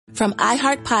From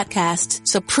iHeart Podcasts,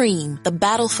 Supreme, The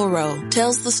Battle for Roe,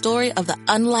 tells the story of the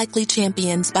unlikely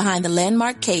champions behind the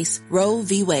landmark case Roe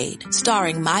v. Wade.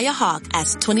 Starring Maya Hawke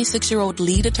as 26-year-old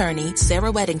lead attorney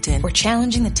Sarah Weddington. We're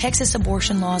challenging the Texas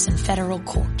abortion laws in federal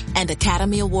court. And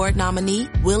Academy Award nominee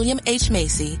William H.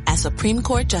 Macy as Supreme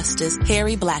Court Justice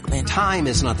Harry Blackmun. Time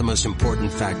is not the most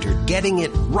important factor. Getting it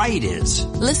right is.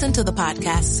 Listen to the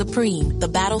podcast Supreme, The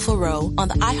Battle for Roe on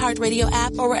the iHeartRadio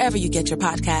app or wherever you get your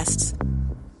podcasts.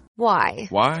 Why?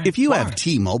 If you have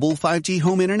T-Mobile 5G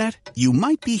home internet, you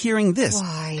might be hearing this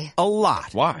Why? a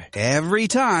lot. Why? Every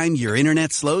time your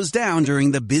internet slows down during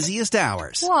the busiest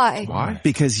hours. Why?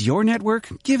 Because your network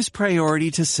gives priority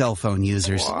to cell phone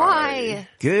users. Why?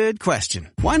 Good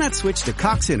question. Why not switch to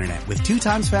Cox Internet with 2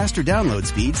 times faster download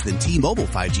speeds than T-Mobile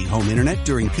 5G home internet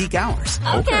during peak hours?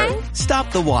 Okay.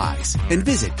 Stop the whys and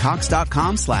visit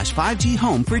cox.com/5G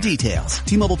home for details.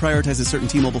 T-Mobile prioritizes certain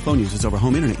T-Mobile phone users over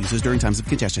home internet users during times of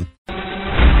congestion.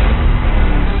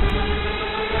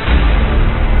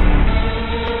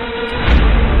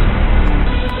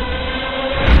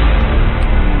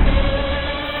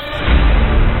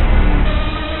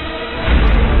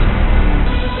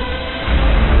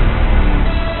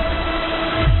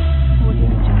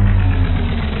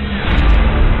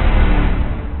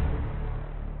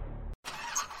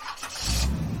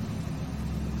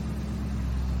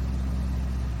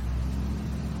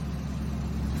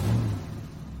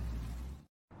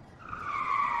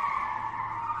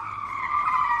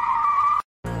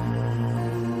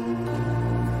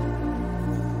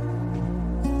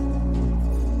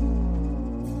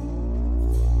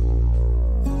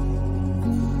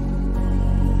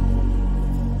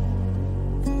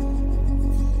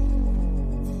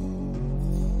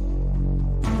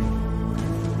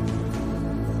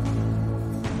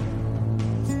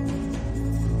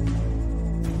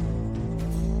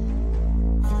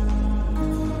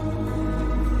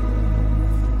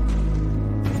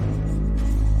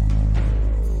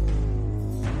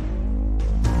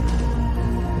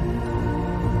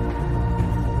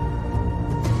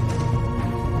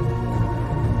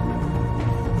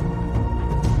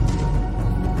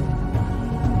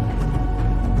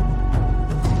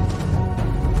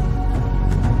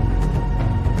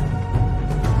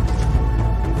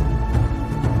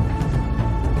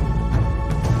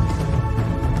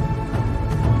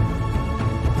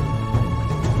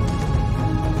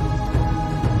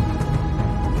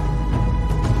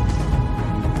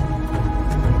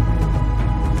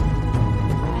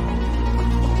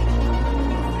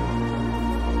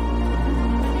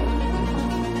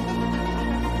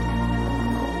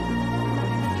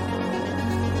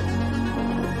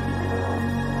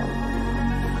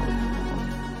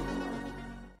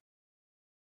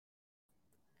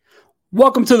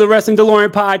 Welcome to the Wrestling DeLorean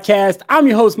podcast. I'm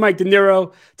your host, Mike De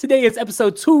Niro. Today is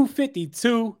episode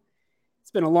 252.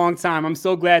 It's been a long time. I'm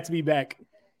so glad to be back.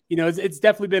 You know, it's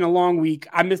definitely been a long week.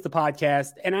 I missed the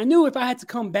podcast, and I knew if I had to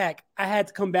come back, I had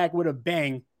to come back with a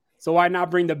bang. So why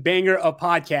not bring the banger of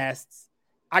podcasts?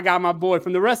 I got my boy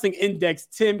from the Wrestling Index,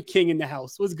 Tim King, in the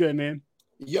house. What's good, man?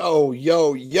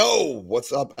 Yo.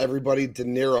 What's up, everybody? De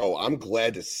Niro, I'm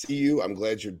glad to see you. I'm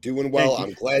glad you're doing well.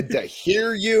 I'm glad to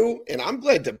hear you, and I'm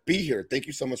glad to be here. Thank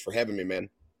you so much for having me,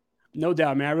 man. No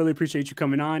doubt, man. I really appreciate you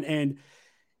coming on. And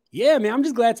yeah, man, I'm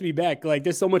just glad to be back. Like,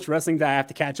 there's so much wrestling that I have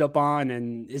to catch up on,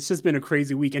 and it's just been a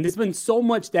crazy week. And there's been so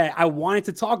much that I wanted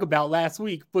to talk about last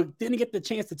week, but didn't get the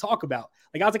chance to talk about.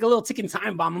 Like, I was like a little ticking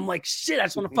time bomb. I'm like, shit, I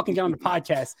just want to fucking get on the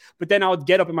podcast. But then I would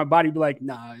get up and my body would be like,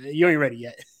 nah, you ain't ready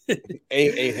yet.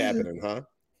 ain't happening, huh?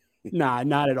 Nah,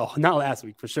 not at all. Not last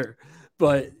week for sure.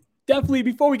 But definitely,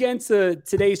 before we get into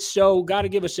today's show, got to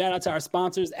give a shout out to our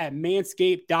sponsors at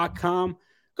manscaped.com.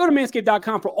 Go to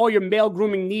manscaped.com for all your male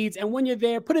grooming needs. And when you're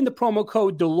there, put in the promo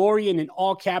code DeLorean in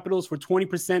all capitals for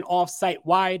 20% off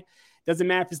site-wide. Doesn't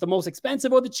matter if it's the most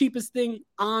expensive or the cheapest thing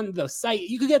on the site.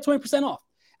 You could get 20% off.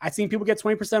 I've seen people get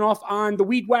 20% off on the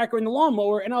weed whacker and the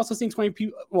lawnmower, and I also seen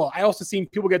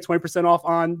people get 20% off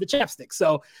on the chapstick.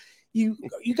 So you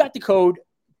got the code.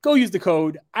 Go use the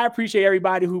code. I appreciate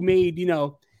everybody who made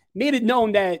it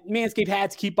known that Manscaped had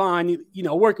to keep on,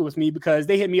 working with me, because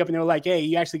they hit me up and they were like, hey,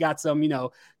 you actually got some,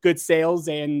 good sales.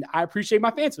 And I appreciate my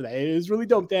fans for that. It was really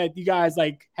dope that you guys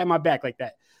had my back like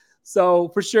that. So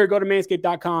for sure, go to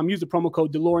manscaped.com, use the promo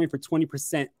code DeLorean for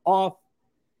 20% off.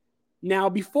 Now,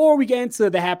 before we get into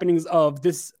the happenings of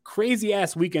this crazy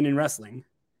ass weekend in wrestling,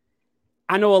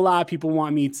 I know a lot of people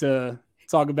want me to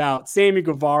talk about Sammy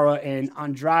Guevara and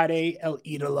Andrade El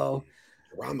Idolo.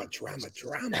 Drama.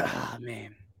 Ah,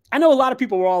 man. I know a lot of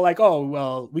people were all like, oh,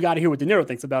 well, we got to hear what De Niro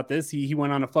thinks about this. He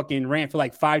went on a fucking rant for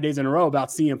like 5 days in a row about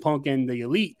CM Punk and the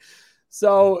Elite.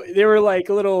 So they were like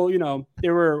a little, they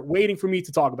were waiting for me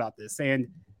to talk about this. And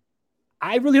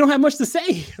I really don't have much to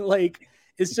say. Like,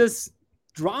 it's just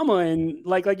drama. And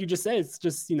like you just said, it's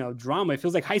just, drama. It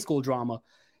feels like high school drama.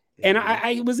 And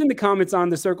I was in the comments on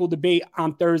the Circle debate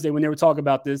on Thursday when they were talking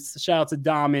about this. Shout out to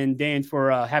Dom and Dan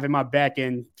for having my back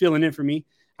and filling in for me.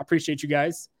 I appreciate you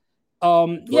guys. I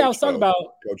was talking about.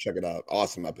 Go check it out.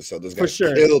 Awesome episode. Those guys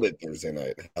killed it Thursday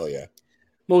night. Hell yeah.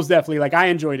 Most definitely. Like, I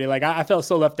enjoyed it. Like, I felt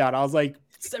so left out. I was like,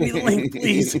 send me the link,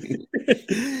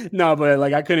 please. No, but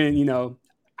like, I couldn't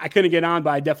get on, but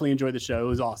I definitely enjoyed the show. It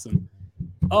was awesome.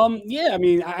 I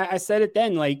mean, I said it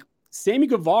then, like, Sammy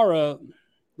Guevara,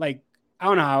 like, I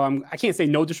don't know how I can't say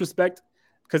no disrespect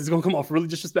because it's going to come off really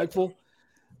disrespectful,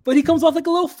 but he comes off like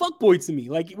a little fuckboy to me.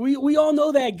 Like, we all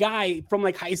know that guy from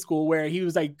like high school where he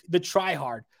was like the try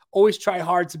hard. Always try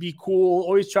hard to be cool,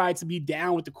 always tried to be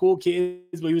down with the cool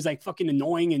kids, but he was like fucking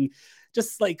annoying and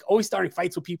just like always starting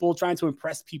fights with people, trying to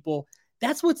impress people.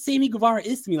 That's what Sammy Guevara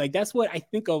is to me. Like, that's what I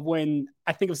think of when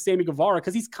I think of Sammy Guevara,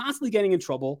 because he's constantly getting in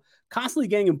trouble, constantly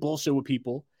getting in bullshit with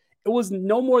people. It was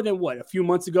no more than a few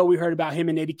months ago, we heard about him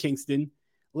and Eddie Kingston.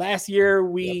 Last year,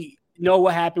 we know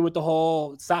what happened with the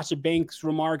whole Sasha Banks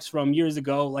remarks from years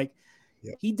ago. Like,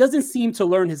 he doesn't seem to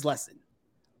learn his lesson.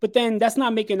 But then that's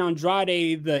not making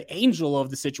Andrade the angel of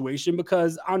the situation,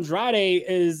 because Andrade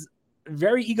is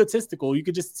very egotistical. You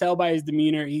could just tell by his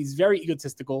demeanor. He's very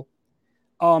egotistical.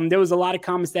 There was a lot of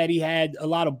comments that he had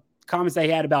about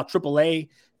AAA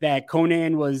that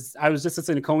Conan was, I was just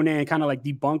listening to Conan kind of like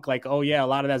debunk, like, oh yeah, a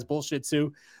lot of that's bullshit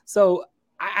too. So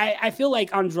I feel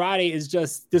like Andrade is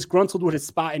just disgruntled with his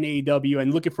spot in AEW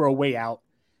and looking for a way out.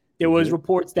 There was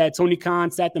reports that Tony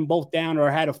Khan sat them both down or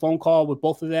had a phone call with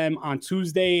both of them on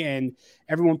Tuesday, and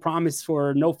everyone promised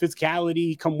for no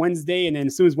physicality come Wednesday. And then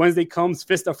as soon as Wednesday comes,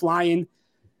 fists are flying.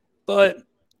 But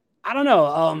I don't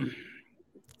know.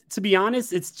 To be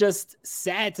honest, it's just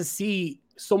sad to see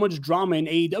so much drama in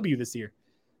AEW this year.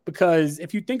 Because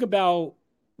if you think about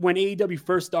when AEW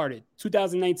first started,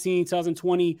 2019,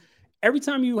 2020, every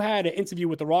time you had an interview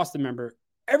with a roster member,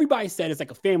 everybody said it's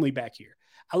like a family back here.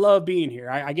 I love being here.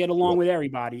 I get along with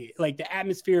everybody. Like, the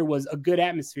atmosphere was a good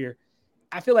atmosphere.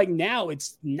 I feel like now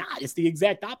it's not. It's the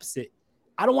exact opposite.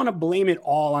 I don't want to blame it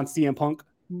all on CM Punk,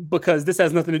 because this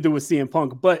has nothing to do with CM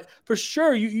Punk. But for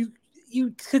sure, you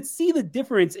could see the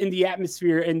difference in the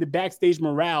atmosphere and the backstage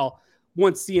morale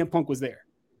once CM Punk was there.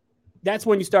 That's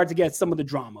when you start to get some of the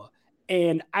drama.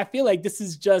 And I feel like this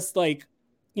is just like,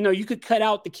 you could cut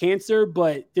out the cancer,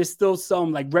 but there's still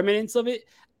some like remnants of it.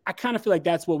 I kind of feel like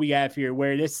that's what we have here,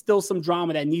 where there's still some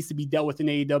drama that needs to be dealt with in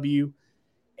AEW.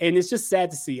 And it's just sad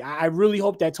to see. I really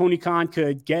hope that Tony Khan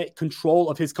could get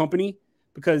control of his company,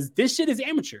 because this shit is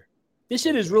amateur. This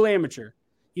shit is real amateur.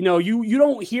 You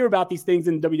don't hear about these things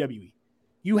in WWE.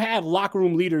 You have locker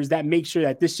room leaders that make sure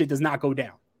that this shit does not go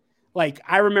down. Like,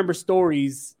 I remember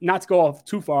stories, not to go off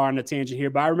too far on a tangent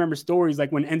here, but I remember stories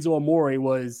like when Enzo Amore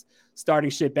was starting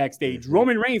shit backstage.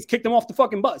 Roman Reigns kicked him off the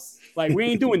fucking bus. Like, we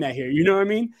ain't doing that here. You know what I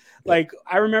mean? Like,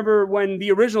 I remember when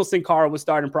the original Sin Cara was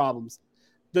starting problems.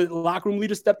 The locker room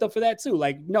leader stepped up for that too.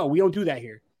 Like, no, we don't do that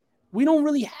here. We don't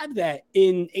really have that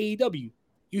in AEW.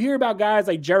 You hear about guys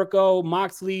like Jericho,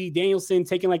 Moxley, Danielson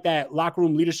taking like that locker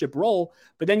room leadership role,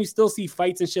 but then you still see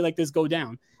fights and shit like this go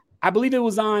down. I believe it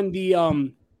was on the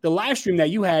live stream that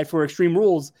you had for Extreme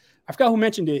Rules. I forgot who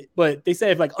mentioned it, but they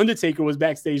said if like Undertaker was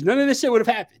backstage, none of this shit would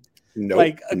have happened. Nope,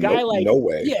 like a guy like no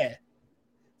way. Yeah.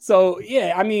 So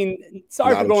yeah, I mean,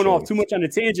 sorry for going off too much on a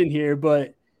tangent here,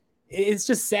 but it's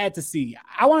just sad to see.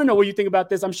 I want to know what you think about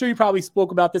this. I'm sure you probably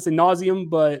spoke about this in nauseum,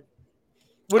 but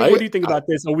what do you think about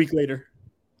this a week later?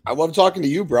 I love talking to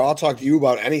you, bro. I'll talk to you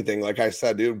about anything. Like I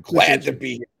said, dude, glad to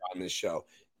be here on this show.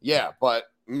 Yeah, but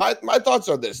my thoughts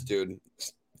are this, dude.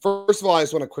 First of all, I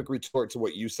just want to quick retort to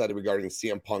what you said regarding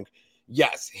CM Punk.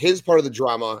 Yes, his part of the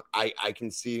drama, I can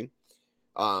see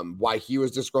why he was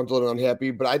disgruntled and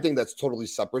unhappy, but I think that's totally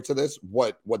separate to this.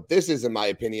 What this is, in my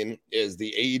opinion, is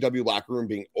the AEW locker room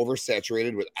being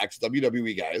oversaturated with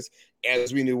ex-WWE guys,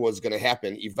 as we knew was going to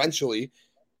happen. Eventually,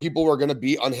 people were going to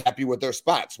be unhappy with their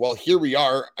spots. Well, here we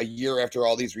are a year after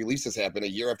all these releases happened, a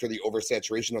year after the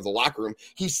oversaturation of the locker room.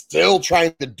 He's still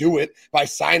trying to do it by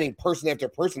signing person after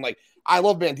person. Like, I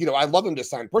love Bandito. I love him to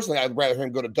sign. Personally, I'd rather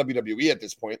him go to WWE at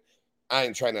this point. I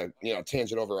ain't trying to,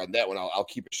 tangent over on that one. I'll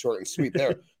keep it short and sweet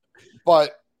there.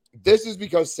 But this is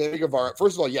because Sammy Guevara,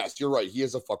 first of all, yes, you're right. He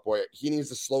is a fuckboy. He needs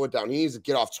to slow it down. He needs to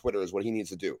get off Twitter is what he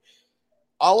needs to do.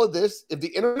 All of this, if the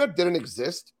internet didn't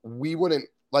exist, we wouldn't,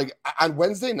 like, on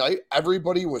Wednesday night,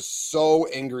 everybody was so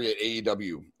angry at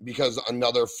AEW because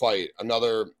another fight,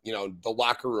 the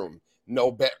locker room,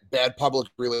 no bad public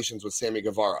relations with Sammy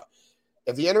Guevara.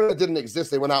 If the internet didn't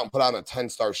exist, they went out and put on a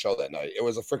 10-star show that night. It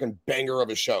was a freaking banger of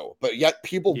a show. But yet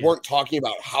people weren't talking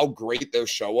about how great their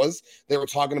show was. They were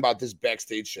talking about this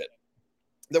backstage shit.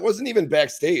 That wasn't even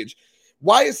backstage.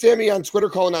 Why is Sammy on Twitter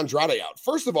calling Andrade out?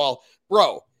 First of all,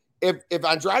 bro, if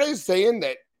Andrade is saying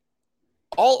that,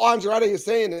 all Andrade is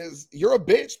saying is you're a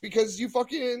bitch because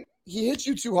he hit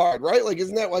you too hard, right? Like,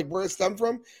 isn't that like where it stemmed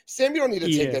from? Sammy don't need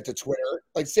to take that to Twitter.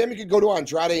 Like, Sammy could go to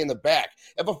Andrade in the back.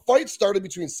 If a fight started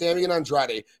between Sammy and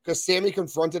Andrade because Sammy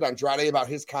confronted Andrade about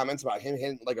his comments about him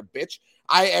hitting like a bitch,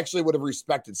 I actually would have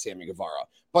respected Sammy Guevara.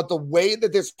 But the way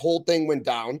that this whole thing went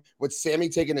down with Sammy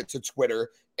taking it to Twitter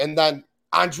and then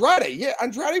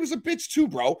Andrade was a bitch too,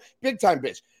 bro. Big time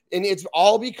bitch. And it's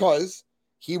all because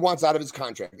he wants out of his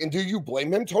contract. And do you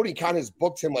blame him? Tony Khan has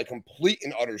booked him like complete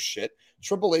and utter shit.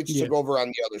 Triple H took over on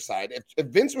the other side. If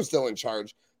Vince was still in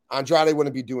charge, Andrade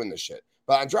wouldn't be doing this shit.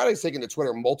 But Andrade's taken to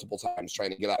Twitter multiple times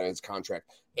trying to get out of his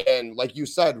contract. And like you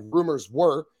said, rumors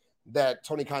were that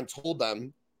Tony Khan told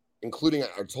them,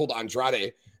 told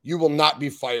Andrade, you will not be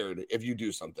fired if you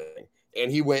do something.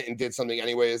 And he went and did something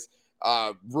anyways.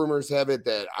 Rumors have it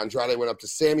that Andrade went up to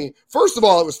Sammy. First of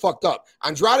all, it was fucked up.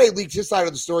 Andrade leaked his side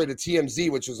of the story to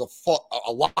TMZ, which was a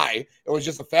lie. It was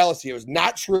just a fallacy. It was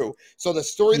not true. So the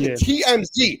story that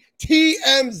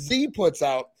TMZ puts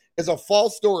out is a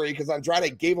false story because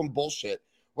Andrade gave him bullshit.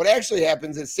 What actually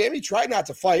happens is Sammy tried not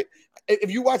to fight. If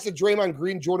you watch the Draymond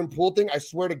Green Jordan Poole thing, I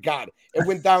swear to God, it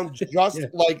went down just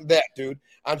like that, dude.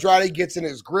 Andrade gets in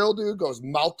his grill, dude, goes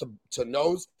mouth to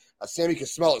nose. Sammy can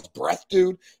smell his breath,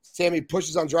 dude. Sammy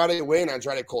pushes Andrade away, and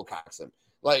Andrade cold cocks him.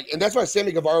 And that's why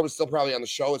Sammy Guevara was still probably on the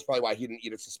show. It's probably why he didn't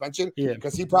eat a suspension.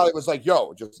 Because he probably was like,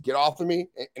 yo, just get off of me,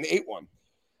 and ate one.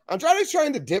 Andrade's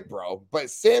trying to dip, bro.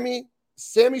 But Sammy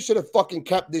should have fucking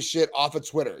kept this shit off of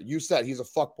Twitter. You said he's a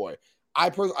fuckboy. I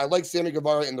like Sammy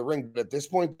Guevara in the ring, but at this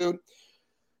point, dude,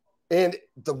 and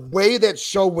the way that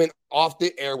show went off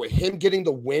the air with him getting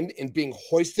the win and being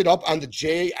hoisted up on the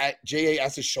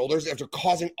JAS's shoulders after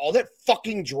causing all that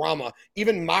fucking drama,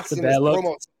 even Mox in his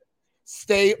promo,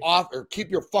 stay off or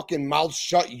keep your fucking mouth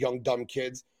shut, you young dumb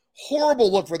kids. Horrible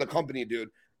look for the company, dude.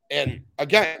 And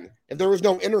again, if there was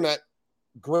no internet,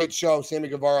 great show, Sammy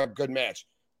Guevara, good match.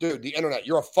 Dude, the internet,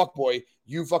 you're a fuckboy.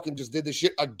 You fucking just did this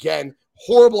shit again.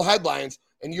 Horrible headlines,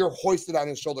 and you're hoisted on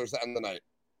his shoulders to end the night.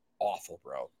 Awful,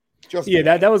 bro.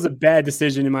 That was a bad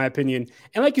decision in my opinion.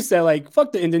 And like you said, like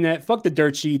fuck the internet, fuck the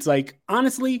dirt sheets. Like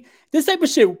honestly, this type of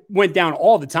shit went down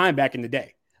all the time back in the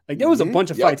day. Like there was a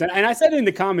bunch of fights, and I said it in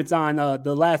the comments on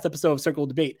the last episode of Circle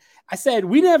Debate. I said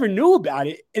we never knew about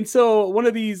it until one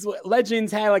of these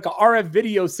legends had like a RF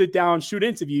video sit down, shoot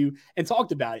interview, and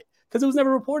talked about it because it was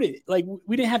never reported. Like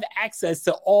we didn't have access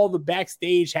to all the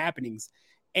backstage happenings.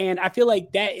 And I feel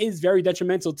like that is very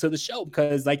detrimental to the show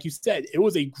because, like you said, it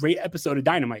was a great episode of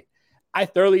Dynamite. I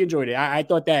thoroughly enjoyed it. I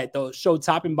thought that the show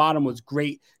top and bottom was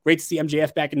great. Great to see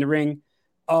MJF back in the ring.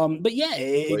 But yeah,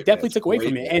 it definitely took away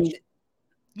from it. And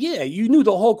yeah, you knew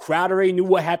the whole crowd already knew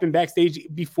what happened backstage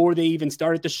before they even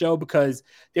started the show because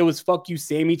there was "fuck you,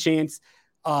 Sammy" chants.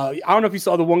 I don't know if you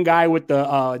saw the one guy with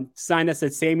the sign that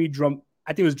said "Sammy Drum."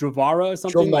 I think it was Dravara or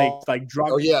something like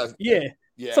drum. Oh yeah,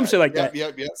 some shit like that.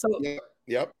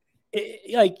 Yep.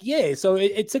 So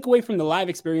it took away from the live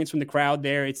experience from the crowd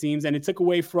there, it seems, and it took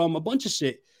away from a bunch of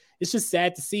shit. It's just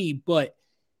sad to see. But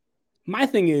my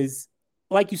thing is,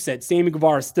 like you said, Sammy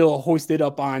Guevara still hoisted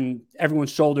up on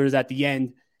everyone's shoulders at the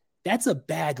end. That's a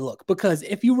bad look because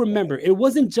if you remember, it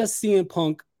wasn't just CM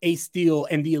Punk, Ace Steel,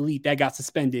 and the Elite that got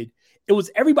suspended. It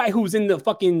was everybody who was in the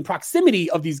fucking proximity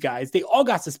of these guys. They all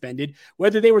got suspended,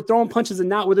 whether they were throwing punches or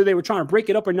not, whether they were trying to break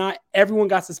it up or not. Everyone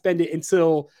got suspended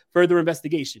until further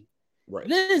investigation. Right.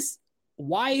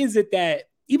 Why is it that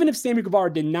even if Sammy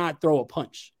Guevara did not throw a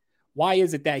punch, why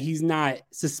is it that he's not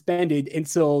suspended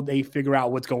until they figure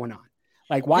out what's going on?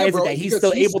 Like, why is it that he's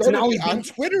still able to not only on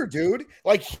Twitter, dude?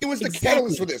 Like, he was the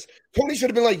catalyst for this. Tony should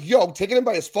have been like, yo, taking him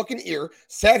by his fucking ear,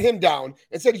 sat him down,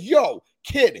 and said, yo,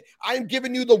 kid, I'm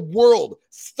giving you the world.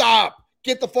 Stop.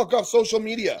 Get the fuck off social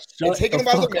media. And taking him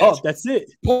out of the match. That's it.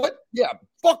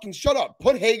 Fucking shut up.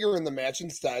 Put Hager in the match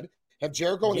instead. Have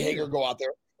Jericho and Hager go out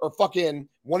there. Or fucking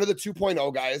one of the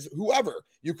 2.0 guys, whoever.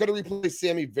 You could have replaced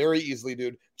Sammy very easily,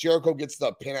 dude. Jericho gets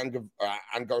the pin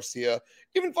on Garcia.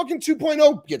 Even fucking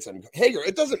 2.0 gets him. Hager,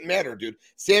 it doesn't matter, dude.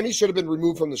 Sammy should have been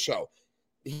removed from the show.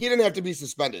 He didn't have to be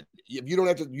suspended. If you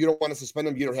don't want to suspend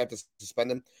him, you don't have to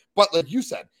suspend him. But like you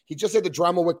said, he just had the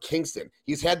drama with Kingston.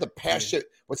 He's had the past shit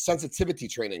with sensitivity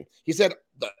training. He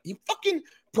fucking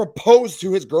proposed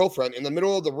to his girlfriend in the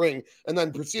middle of the ring and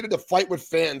then proceeded to fight with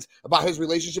fans about his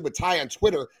relationship with Ty on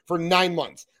Twitter for 9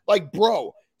 months. Like,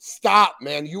 bro, Stop,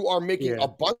 man. You are making a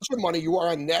bunch of money. You are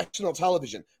on national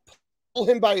television. Pull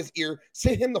him by his ear,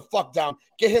 sit him the fuck down,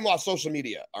 get him off social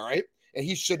media, all right? And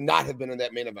he should not have been in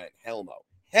that main event. Hell no.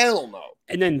 Hell no.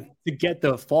 And then to get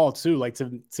the fall too, like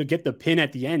to get the pin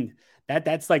at the end,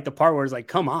 that's like the part where it's like,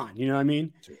 come on, you know what I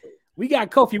mean? We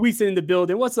got Kofi Weeson in the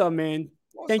building. What's up, man?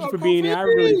 Thank you for being here. I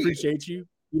really appreciate you.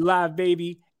 You live,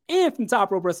 baby. And from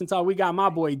Top Rope Wrestling Talk, we got my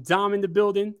boy Dom in the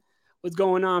building. What's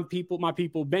going on, people? My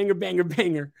people, banger, banger,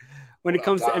 banger. When it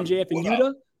comes to MJF and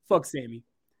Yuta, fuck Sammy.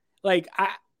 Like,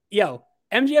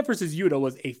 MJF versus Yuta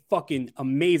was a fucking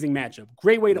amazing matchup.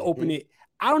 Great way to open it.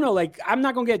 I don't know, like, I'm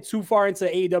not going to get too far into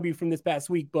AEW from this past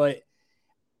week, but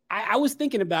I was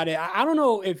thinking about it. I don't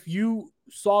know if you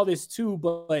saw this too,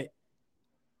 but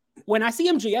when I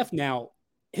see MJF now,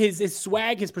 his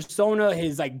swag, his persona,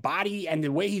 his like body, and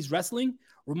the way he's wrestling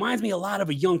reminds me a lot of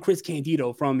a young Chris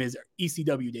Candido from his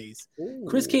ECW days. Ooh.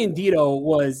 Chris Candido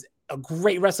was a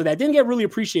great wrestler that didn't get really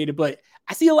appreciated, but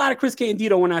I see a lot of Chris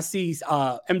Candido when I see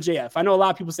MJF. I know a lot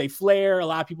of people say Flair. A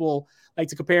lot of people like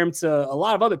to compare him to a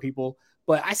lot of other people,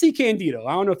 but I see Candido.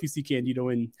 I don't know if you see Candido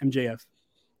in MJF.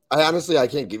 I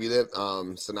can't give you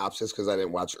that synopsis because I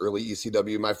didn't watch early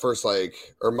ECW. My first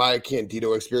my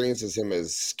Candido experience is him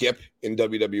as Skip in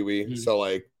WWE. Mm-hmm.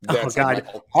 So that's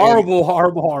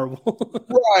horrible.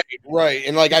 Right.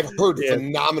 And I've heard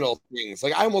phenomenal things.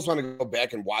 I almost want to go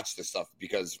back and watch this stuff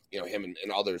because him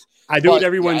and others. I do it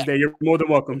every Wednesday. You're more than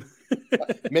welcome.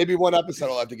 Maybe one episode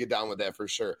I'll have to get down with that for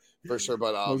sure. But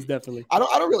most definitely. I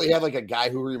don't really have a guy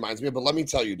who reminds me of, but let me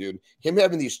tell you, dude, him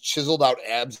having these chiseled out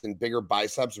abs and bigger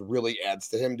biceps really adds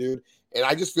to him, dude. And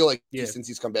I just feel like since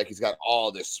he's come back, he's got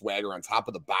all this swagger on top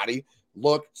of the body.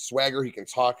 Look, swagger, he can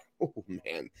talk. Oh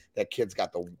man, that kid's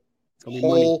got the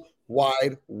whole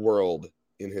wide world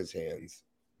in his hands.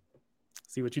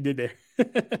 See what you did there.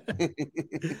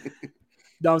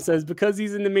 Dom says because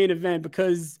he's in the main event,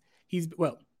 because he's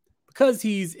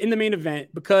in the main event,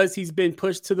 because he's been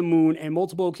pushed to the moon on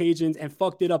multiple occasions and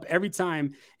fucked it up every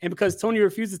time, and because Tony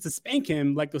refuses to spank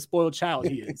him like the spoiled child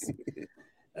he is.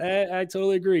 I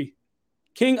totally agree.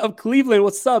 King of Cleveland,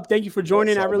 what's up? Thank you for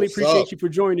joining. I really appreciate you for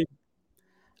joining.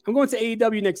 I'm going to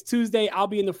AEW next Tuesday. I'll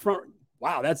be in the front.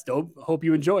 Wow, that's dope. Hope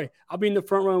you enjoy. I'll be in the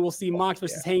front row. We'll see Mox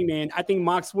versus Hangman. I think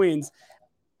Mox wins.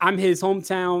 I'm in his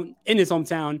hometown,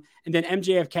 and then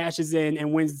MJF cashes in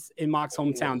and wins in Mox's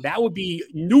hometown. That would be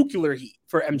nuclear heat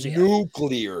for MJF.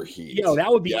 Nuclear heat.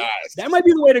 That would be that might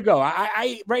be the way to go.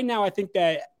 I right now I think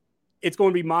that it's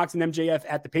going to be Mox and MJF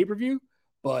at the pay-per-view,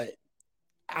 but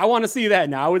I want to see that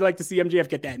now. I would like to see MJF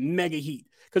get that mega heat.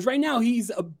 Because right now he's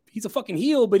a fucking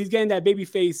heel, but he's getting that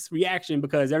babyface reaction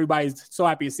because everybody's so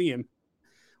happy to see him.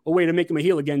 A way to make him a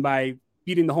heel again by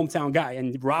beating the hometown guy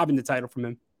and robbing the title from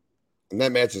him. And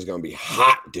that match is going to be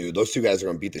hot, dude. Those two guys are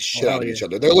going to beat the shit out of each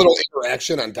other. Their little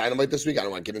interaction on Dynamite this week, I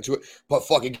don't want to get into it, but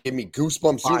fucking give me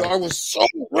goosebumps. Dude, I was so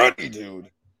ready, dude.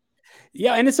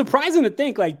 Yeah, and it's surprising to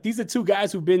think these are two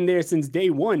guys who've been there since day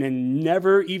one and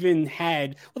never even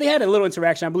had – they had a little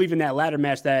interaction, I believe, in that ladder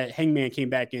match that Hangman came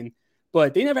back in.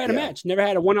 But they never had a match, never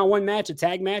had a one-on-one match, a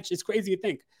tag match. It's crazy to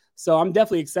think. So I'm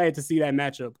definitely excited to see that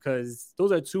matchup because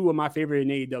those are two of my favorite in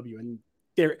AEW. And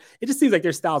it just seems like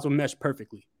their styles will mesh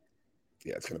perfectly.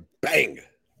 Yeah, it's going to bang.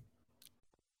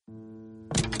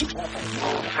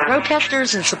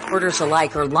 Protesters and supporters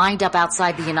alike are lined up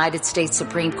outside the United States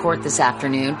Supreme Court this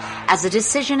afternoon as a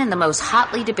decision in the most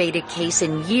hotly debated case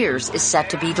in years is set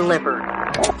to be delivered.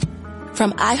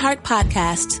 From iHeart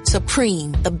Podcasts,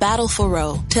 Supreme, The Battle for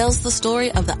Roe, tells the story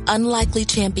of the unlikely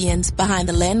champions behind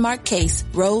the landmark case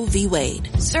Roe v. Wade.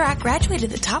 Sir, I graduated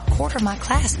the top quarter of my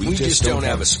class. We just don't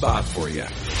have a spot for you.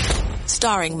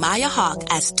 Starring Maya Hawke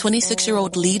as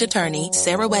 26-year-old lead attorney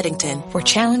Sarah Weddington. We're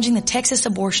challenging the Texas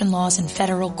abortion laws in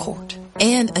federal court.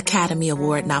 And Academy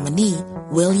Award nominee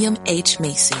William H.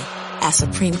 Macy as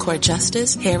Supreme Court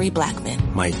Justice Harry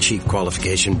Blackmun. My chief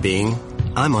qualification being,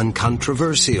 I'm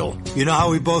uncontroversial. You know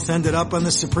how we both ended up on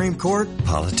the Supreme Court?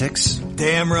 Politics.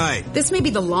 Damn right. This may be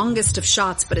the longest of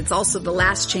shots, but it's also the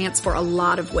last chance for a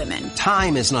lot of women.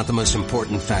 Time is not the most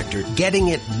important factor. Getting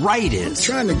it right is.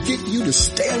 I'm trying to get you to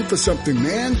stand for something,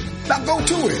 man. Now go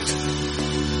to it.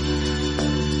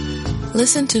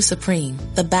 Listen to Supreme,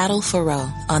 The Battle for Roe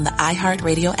on the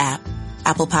iHeartRadio app,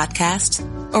 Apple Podcasts,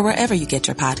 or wherever you get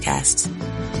your podcasts.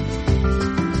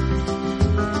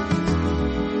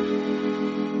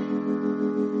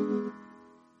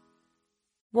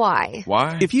 Why?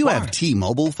 Why? If you have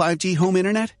T-Mobile 5G home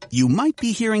internet, you might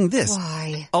be hearing this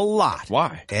Why? a lot.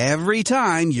 Why? Every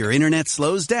time your internet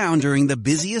slows down during the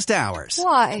busiest hours.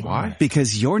 Why? Why?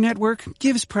 Because your network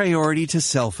gives priority to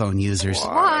cell phone users.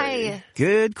 Why?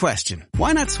 Good question.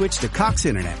 Why not switch to Cox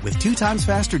Internet with 2 times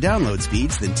faster download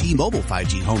speeds than T-Mobile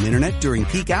 5G home internet during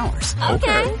peak hours?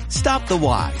 Okay. Stop the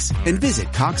whys and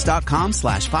visit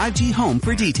cox.com/5G home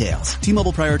for details.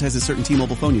 T-Mobile prioritizes certain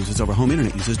T-Mobile phone users over home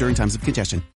internet users during times of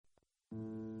congestion.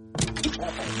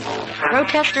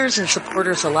 Protesters and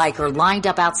supporters alike are lined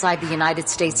up outside the United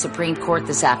States Supreme Court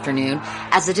this afternoon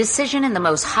as a decision in the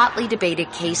most hotly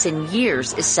debated case in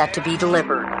years is set to be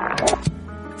delivered.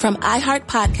 From iHeart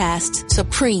Podcasts,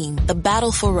 Supreme, The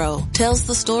Battle for Roe, tells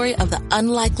the story of the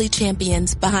unlikely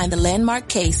champions behind the landmark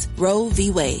case Roe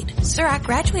v. Wade. Sir, I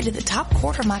graduated the top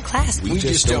quarter of my class. We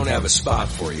just don't have a spot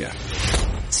for you.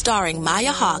 Starring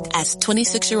Maya Hawke as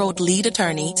 26-year-old lead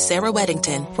attorney Sarah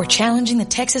Weddington. We're challenging the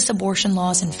Texas abortion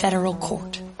laws in federal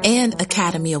court. And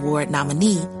Academy Award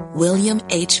nominee William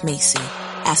H. Macy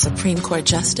as Supreme Court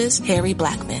Justice Harry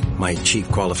Blackmun. My chief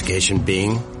qualification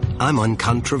being, I'm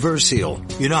uncontroversial.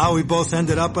 You know how we both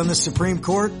ended up on the Supreme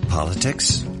Court?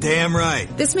 Politics? Damn right.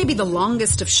 This may be the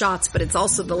longest of shots, but it's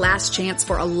also the last chance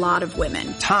for a lot of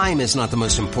women. Time is not the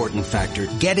most important factor.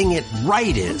 Getting it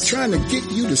right is. Trying to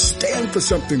get you to stand for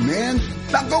something, man.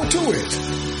 Now go to it.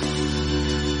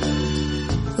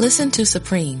 Listen to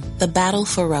Supreme, The Battle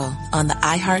for Roe on the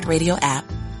iHeartRadio app,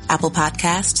 Apple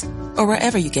Podcasts, or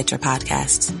wherever you get your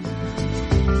podcasts.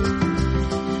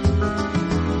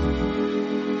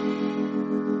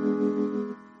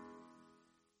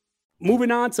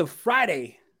 Moving on to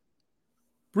Friday.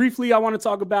 Briefly, I want to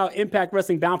talk about Impact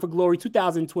Wrestling Bound for Glory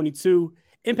 2022.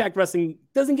 Impact Wrestling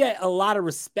doesn't get a lot of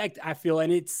respect, I feel,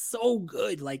 and it's so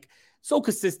good, like so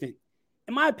consistent.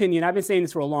 In my opinion, I've been saying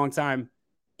this for a long time.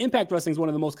 Impact Wrestling is one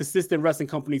of the most consistent wrestling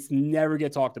companies to never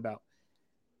get talked about.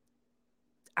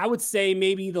 I would say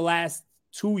maybe the last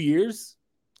 2 years,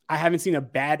 I haven't seen a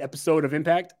bad episode of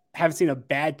Impact. I haven't seen a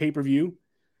bad pay-per-view.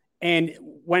 And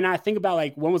when I think about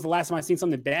like when was the last time I seen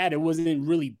something bad, it wasn't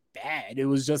really bad. It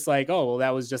was just like, oh, well,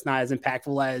 that was just not as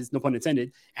impactful as, no pun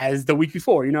intended, as the week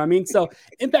before. You know what I mean? So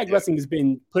Impact Wrestling has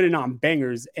been putting on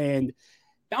bangers, and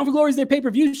Bound for Glory is their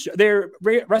pay-per-view show, their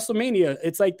WrestleMania.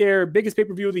 It's like their biggest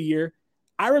pay-per-view of the year.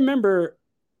 I remember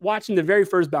watching the very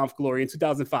first Bound for Glory in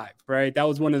 2005, right? That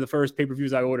was one of the first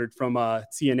pay-per-views I ordered from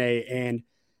TNA, and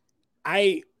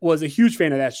I was a huge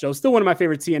fan of that show. Still one of my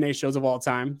favorite TNA shows of all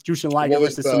time. Jushin Liger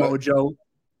versus Samoa Joe.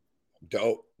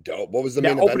 Dope. What was the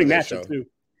main opening event match too?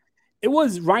 It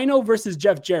was Rhino versus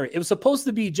Jeff Jarrett. It was supposed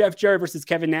to be Jeff Jarrett versus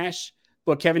Kevin Nash,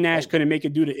 but Kevin Nash couldn't make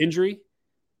it due to injury.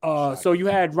 So you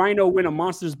had Rhino win a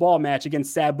Monsters Ball match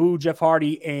against Sabu, Jeff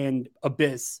Hardy, and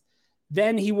Abyss.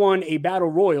 Then he won a Battle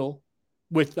Royal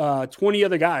with 20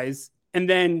 other guys, and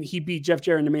then he beat Jeff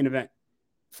Jarrett in the main event.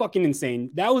 Fucking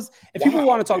insane. That was, if people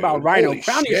want to talk about Rhino,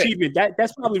 crowning achievement,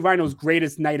 that's probably Rhino's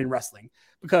greatest night in wrestling,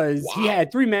 because he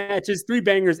had 3 matches, 3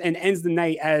 bangers, and ends the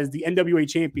night as the NWA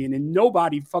champion, and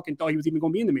nobody fucking thought he was even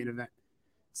going to be in the main event.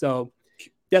 So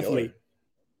definitely.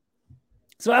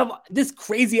 So I have this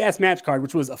crazy ass match card,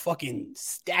 which was a fucking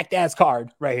stacked ass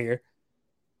card right here.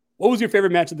 What was your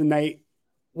favorite match of the night?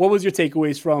 What was your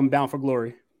takeaways from Bound for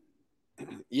Glory?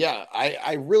 Yeah,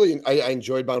 I really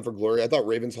enjoyed Bound for Glory. I thought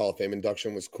Raven's Hall of Fame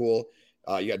induction was cool.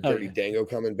 You got Dirty Dango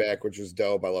coming back, which was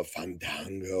dope. I love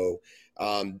Fandango.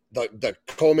 The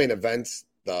co-main events,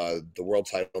 the world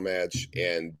title match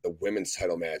and the women's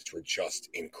title match were just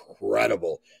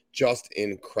incredible.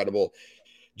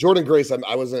 Jordan Grace,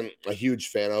 I wasn't a huge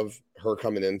fan of her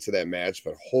coming into that match,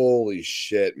 but holy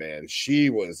shit, man. She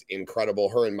was incredible.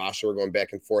 Her and Masha were going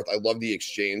back and forth. I love the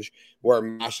exchange where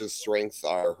Masha's strengths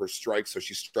are her strikes, so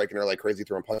she's striking her like crazy,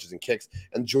 throwing punches and kicks,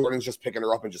 and Jordan's just picking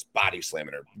her up and just body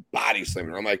slamming her.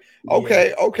 I'm like,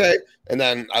 okay. And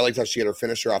then I liked how she had her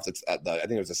finisher off I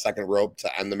think it was the second rope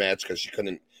to end the match because she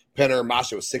couldn't pin her.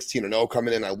 Masha was 16-0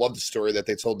 coming in. I love the story that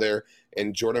they told there.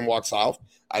 And Jordan walks off.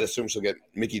 I'd assume she'll get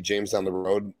Mickie James down the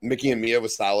road. Mickie and Mia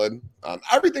was solid.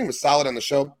 Everything was solid on the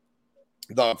show.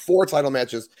 The 4 title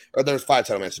matches, or there's 5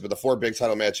 title matches, but the 4 big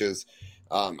title matches,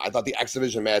 I thought the X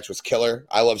Division match was killer.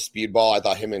 I love Speedball. I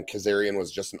thought him and Kazarian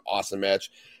was just an awesome match.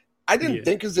 I didn't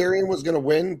think Kazarian was going to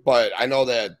win, but I know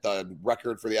that the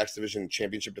record for the X Division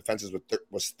championship defenses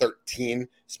was 13.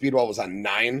 Speedball was on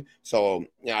 9. So,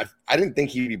 I didn't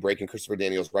think he'd be breaking Christopher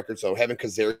Daniels' record. So having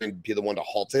Kazarian be the one to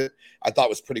halt it, I thought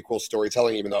was pretty cool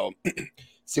storytelling, even though it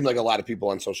seemed like a lot of people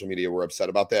on social media were upset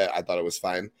about that. I thought it was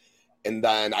fine. And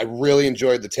then I really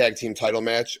enjoyed the tag team title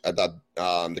match. I thought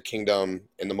the Kingdom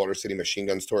and the Motor City Machine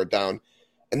Guns tore it down.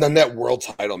 And then that world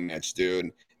title match,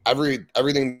 dude.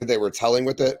 everything that they were telling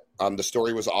with it. The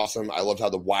story was awesome. I loved how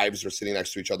the wives were sitting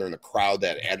next to each other in the crowd.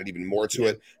 That added even more to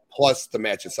it. Plus, the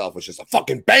match itself was just a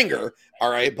fucking banger. All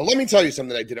right, but let me tell you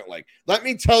something I didn't like. Let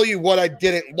me tell you what I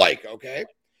didn't like. Okay,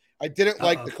 I didn't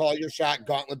like the Call Your Shot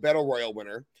Gauntlet Battle Royal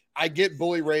winner. I get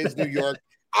Bully Ray's New York.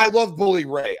 I love Bully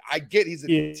Ray. I get he's a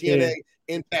TNA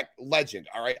Impact legend.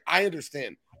 All right, I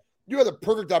understand. You had the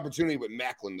perfect opportunity with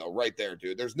Macklin, though, right there,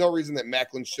 dude. There's no reason that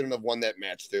Macklin shouldn't have won that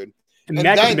match, dude. And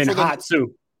Macklin's been hot,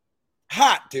 too.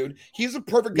 Hot, dude. He's a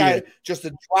perfect guy just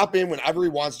to drop in whenever he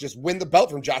wants, just win the belt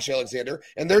from Josh Alexander.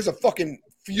 And there's a fucking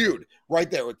feud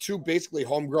right there with two basically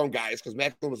homegrown guys because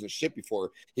Macklin was in shit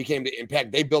before he came to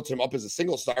Impact. They built him up as a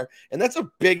single star. And that's a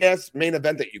big-ass main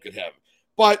event that you could have.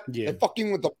 But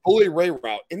fucking with the Bully Ray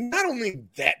route. And not only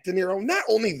that, De Niro, not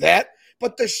only that,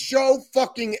 but the show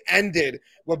fucking ended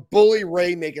with Bully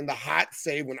Ray making the hot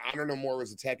save when Honor No More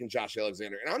was attacking Josh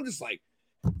Alexander. And I'm just like,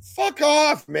 fuck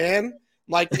off, man.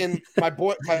 Like, in my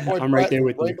boy I'm Brett, right there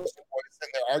with you.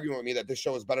 Sitting there arguing with me that this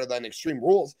show is better than Extreme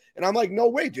Rules. And I'm like, no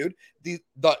way, dude.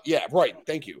 Yeah, right.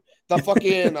 Thank you. The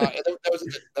fucking,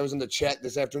 that was in the chat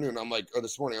this afternoon. I'm like, or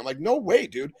this morning. I'm like, no way,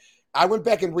 dude. I went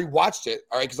back and rewatched it,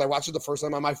 all right, because I watched it the first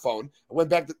time on my phone. I went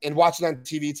back and watched it on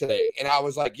TV today, and I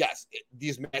was like, yes,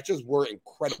 these matches were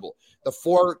incredible. The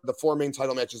four main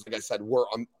title matches, like I said, were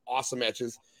awesome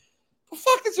matches. But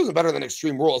fuck, this wasn't better than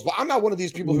Extreme Rules, but I'm not one of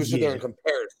these people who sit there and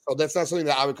compare it. So that's not something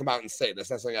that I would come out and say. That's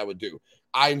not something I would do.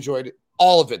 I enjoyed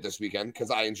all of it this weekend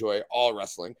because I enjoy all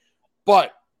wrestling.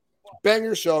 But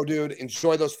banger show, dude.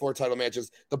 Enjoy those 4 title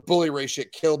matches. The Bully Ray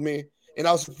shit killed me, and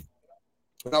I was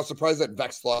surprised that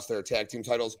Vex lost their tag team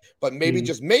titles, but maybe,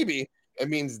 just maybe, it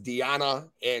means Deanna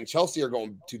and Chelsea are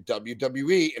going to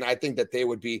WWE, and I think that they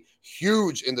would be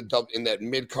huge in that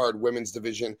mid-card women's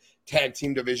division, tag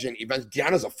team division events.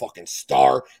 Deanna's a fucking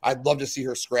star. I'd love to see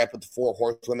her scrap with the 4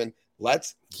 horsewomen.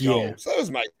 Let's go. So that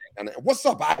was my take on it. What's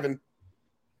up, Ivan?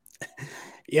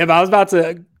 Yeah, but I was about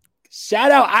to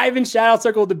shout out Ivan, shout out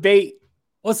Circle Debate.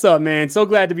 What's up, man? So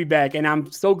glad to be back, and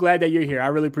I'm so glad that you're here. I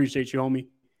really appreciate you, homie.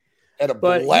 Had a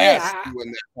blast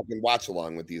doing that fucking watch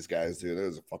along with these guys, dude. It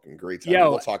was a fucking great time.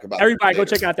 We'll talk about everybody. Go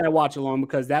check out that watch along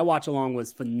because that watch along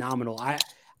was phenomenal. I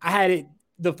had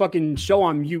the fucking show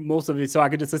on mute most of it, so I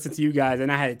could just listen to you guys,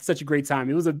 and I had such a great time.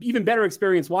 It was an even better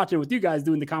experience watching with you guys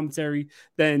doing the commentary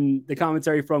than the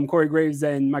commentary from Corey Graves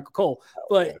and Michael Cole.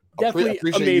 But definitely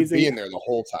amazing. You being there the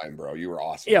whole time, bro. You were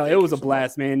awesome. Yeah, it was a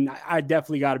blast, man. I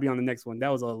definitely got to be on the next one. That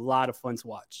was a lot of fun to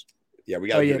watch. Yeah, we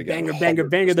got to do it again.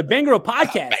 Banger, the Banger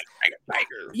podcast.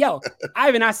 Banger. Yo,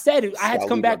 Ivan, I said it. I had to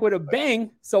come back with a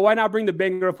bang, so why not bring the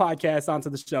Banger podcast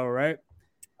onto the show, right?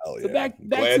 Oh yeah. So back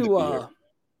to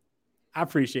I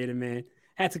appreciate it, man.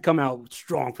 Had to come out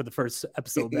strong for the first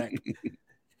episode back.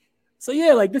 So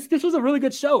yeah, like this was a really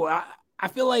good show. I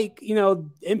feel like,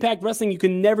 Impact Wrestling, you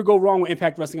can never go wrong with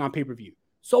Impact Wrestling on pay-per-view.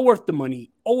 So worth the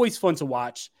money. Always fun to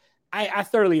watch. I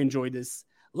thoroughly enjoyed this.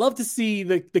 Love to see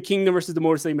the Kingdom versus the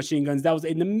Motor City Machine Guns. That was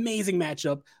an amazing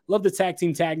matchup. Love the tag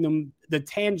team the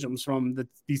tandems from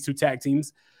these two tag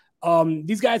teams.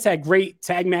 These guys had great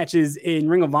tag matches in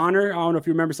Ring of Honor. I don't know if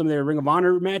you remember some of their Ring of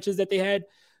Honor matches that they had,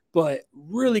 but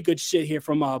really good shit here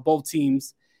from both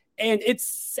teams. And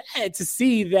it's sad to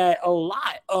see that a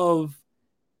lot of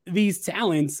these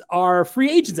talents are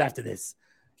free agents after this.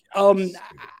 I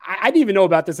didn't even know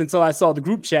about this until I saw the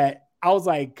group chat. I was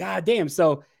like, God damn.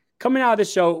 So coming out of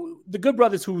this show, the Good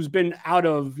Brothers, who's been out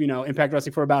of, Impact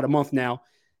Wrestling for about a month now,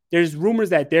 there's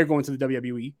rumors that they're going to the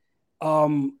WWE.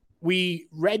 We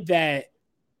read that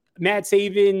Matt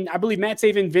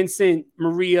Taven, Vincent,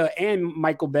 Maria, and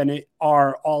Michael Bennett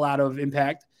are all out of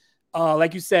Impact.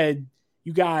 Like you said,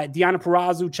 you got Deonna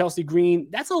Purrazzo, Chelsea Green.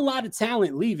 That's a lot of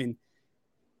talent leaving.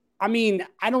 I mean,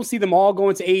 I don't see them all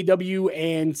going to AEW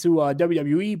and to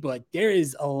WWE, but there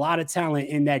is a lot of talent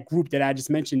in that group that I just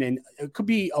mentioned, and it could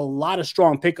be a lot of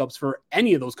strong pickups for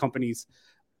any of those companies.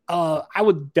 I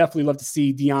would definitely love to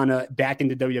see Deonna back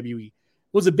into WWE.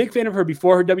 Was a big fan of her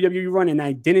before her WWE run, and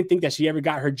I didn't think that she ever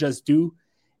got her just due.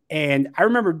 And I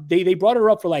remember they brought her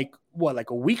up for like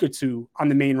a week or two on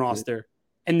the main roster,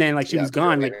 and then she was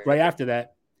gone right after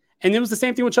that. And it was the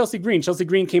same thing with Chelsea Green. Chelsea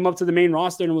Green came up to the main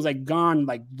roster and was gone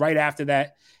right after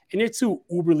that. And they're two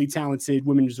uberly talented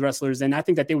women's wrestlers. And I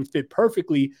think that they would fit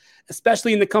perfectly,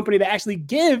 especially in the company that actually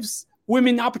gives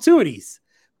women opportunities.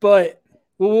 But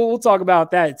we'll talk about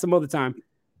that some other time.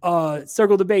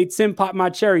 Circle Debate, Tim Pop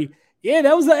My Cherry. Yeah,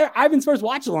 that was Ivan's first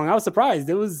watch along. I was surprised.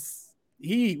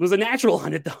 He was a natural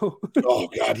on it though. Oh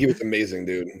God, he was amazing,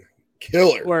 dude.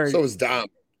 Killer. Word. So was Dom.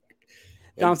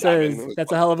 Dom says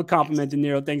that's a hell of a compliment, De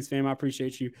Niro. Thanks, fam. I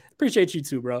appreciate you. Appreciate you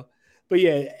too, bro. But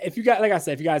yeah, if you got, like I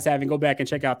said, if you guys haven't, go back and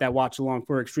check out that watch along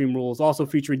for Extreme Rules, also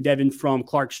featuring Devin from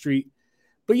Clark Street.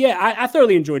 But yeah, I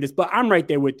thoroughly enjoyed this, but I'm right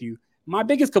there with you. My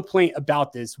biggest complaint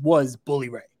about this was Bully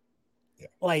Ray. Yeah.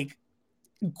 Like,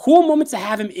 cool moments to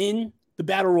have him in the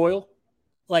Battle Royal.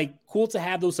 Like, cool to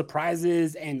have those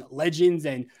surprises and legends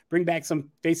and bring back some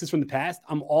faces from the past.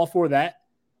 I'm all for that.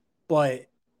 But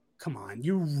come on,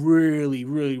 you really,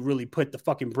 really, really put the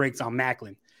fucking brakes on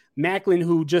Macklin. Macklin,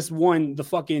 who just won the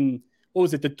fucking, what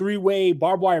was it, the 3-way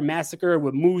barbed wire massacre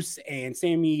with Moose and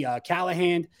Sammy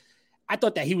Callahan. I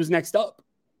thought that he was next up.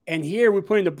 And here we're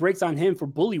putting the brakes on him for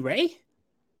Bully Ray?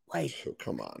 Like, oh,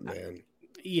 come on, man.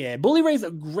 Yeah, Bully Ray's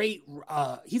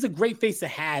he's a great face to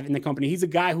have in the company. He's a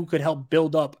guy who could help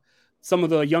build up some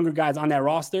of the younger guys on that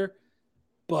roster.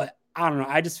 But I don't know.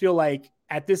 I just feel like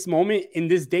at this moment, in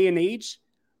this day and age,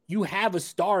 you have a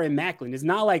star in Macklin. It's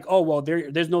not like, oh, well,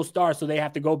 there's no star, so they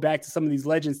have to go back to some of these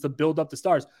legends to build up the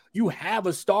stars. You have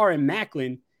a star in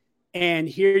Macklin, and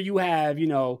here you have,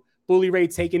 Bully Ray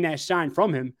taking that shine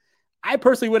from him. I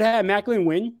personally would have had Macklin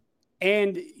win,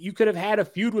 and you could have had a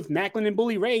feud with Macklin and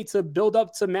Bully Ray to build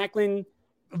up to Macklin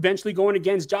eventually going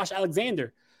against Josh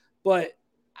Alexander. But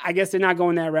I guess they're not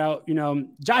going that route.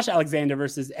 Josh Alexander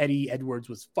versus Eddie Edwards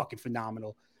was fucking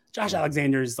phenomenal. Josh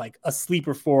Alexander is like a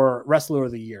sleeper for Wrestler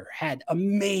of the Year. Had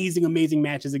amazing, amazing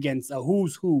matches against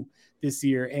who's who this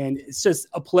year. And it's just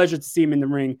a pleasure to see him in the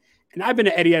ring. And I've been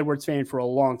an Eddie Edwards fan for a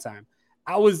long time.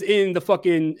 I was in the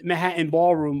fucking Manhattan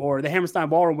Ballroom or the Hammerstein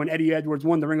Ballroom when Eddie Edwards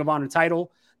won the Ring of Honor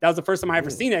title. That was the first time I ever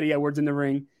seen Eddie Edwards in the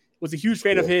ring. Was a huge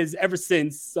fan of his ever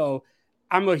since. So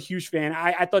I'm a huge fan.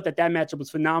 I thought that matchup was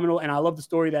phenomenal. And I love the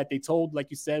story that they told, like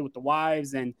you said, with the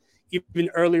wives. And even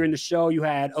earlier in the show, you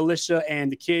had Alicia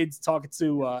and the kids talking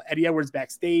to Eddie Edwards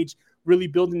backstage, really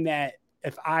building that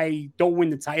if I don't win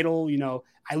the title,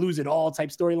 I lose it all type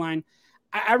storyline.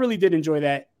 I really did enjoy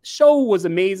that. Show was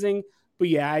amazing. But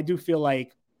yeah, I do feel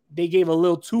like they gave a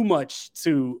little too much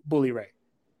to Bully Ray.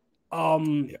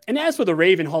 And as for the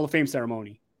Raven Hall of Fame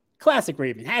ceremony, classic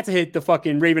Raven. Had to hit the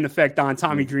fucking Raven effect on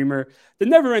Tommy Dreamer. The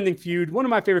never-ending feud, one of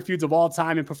my favorite feuds of all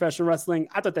time in professional wrestling.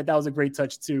 I thought that was a great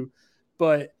touch too.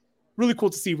 But really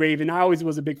cool to see Raven. I always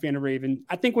was a big fan of Raven.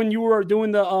 I think when you were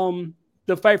doing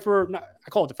the fight for, I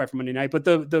call it the fight for Monday Night, but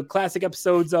the classic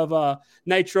episodes of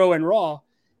Nitro and Raw,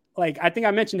 like I think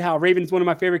I mentioned how Raven's one of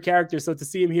my favorite characters. So to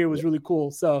see him here was really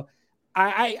cool. So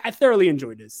I thoroughly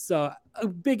enjoyed this. So a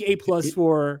big A+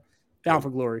 for Bound for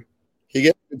Glory. He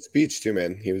gave a good speech too,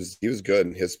 man. He was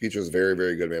good. His speech was very,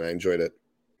 very good, man. I enjoyed it.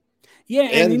 Yeah,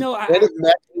 and if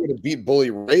Macklin would have beat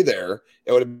Bully Ray there,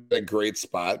 it would have been a great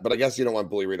spot. But I guess you don't want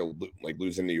Bully Ray to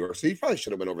lose in New York, so he probably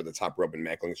should have been over the top rope, and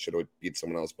Macklin should have beat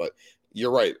someone else. But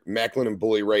you're right, Macklin and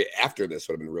Bully Ray after this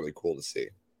would have been really cool to see.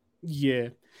 Yeah,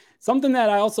 something that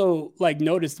I also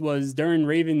noticed was during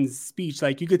Raven's speech,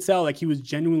 you could tell he was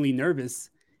genuinely nervous,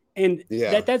 and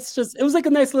that's just it was a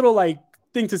nice little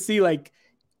thing to see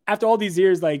after all these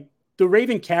years, the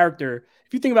Raven character.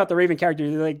 If you think about the Raven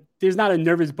character, there's not a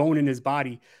nervous bone in his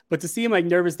body, but to see him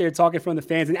nervous there talking from the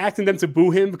fans and asking them to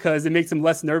boo him because it makes him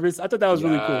less nervous, I thought that was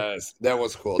really cool. That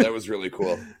was cool. That was really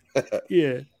cool.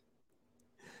 Yeah.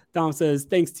 Dom says,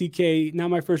 "Thanks, TK. Not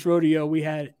my first rodeo. We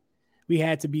had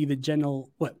to be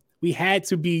we had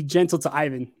to be gentle to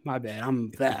Ivan. My bad.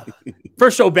 I'm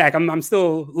first show back. I'm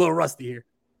still a little rusty here."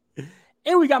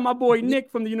 And we got my boy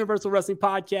Nick from the Universal Wrestling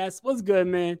Podcast. What's good,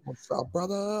 man? What's up,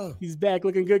 brother? He's back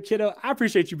looking good, kiddo. I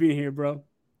appreciate you being here, bro.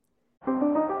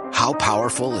 How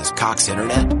powerful is Cox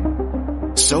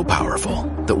Internet? So powerful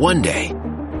that one day,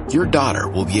 your daughter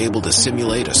will be able to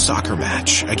simulate a soccer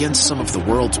match against some of the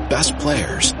world's best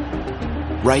players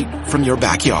right from your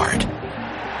backyard.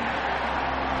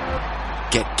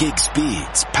 Get gig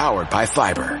speeds powered by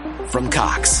fiber from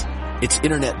Cox. It's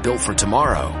internet built for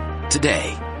tomorrow,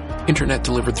 today. Internet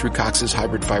delivered through Cox's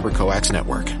hybrid fiber coax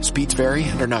network. Speeds vary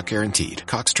and are not guaranteed.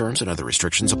 Cox terms and other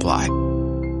restrictions apply.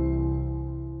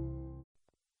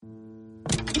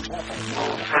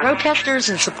 Protesters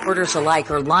and supporters alike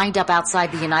are lined up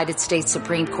outside the United States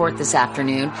Supreme Court this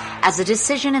afternoon as a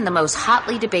decision in the most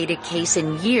hotly debated case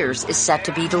in years is set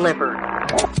to be delivered.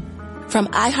 From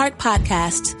iHeart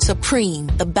Podcasts, Supreme,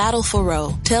 The Battle for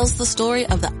Roe, tells the story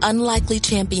of the unlikely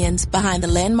champions behind the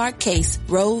landmark case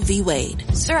Roe v. Wade.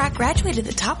 Sir, I graduated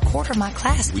the top quarter of my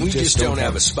class. We just don't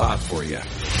have a spot for you.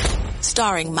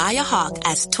 Starring Maya Hawke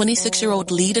as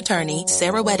 26-year-old lead attorney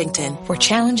Sarah Weddington. We're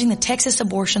challenging the Texas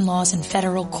abortion laws in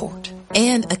federal court.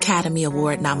 And Academy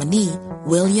Award nominee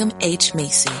William H.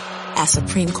 Macy as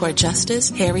Supreme Court Justice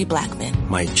Harry Blackmun.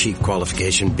 My chief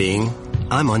qualification being,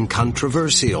 I'm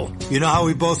uncontroversial. You know how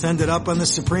we both ended up on the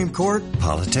Supreme Court?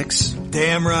 Politics.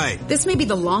 Damn right. This may be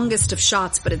the longest of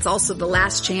shots, but it's also the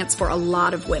last chance for a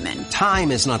lot of women.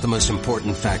 Time is not the most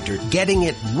important factor. Getting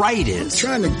it right is. I'm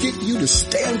trying to get you to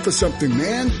stand for something,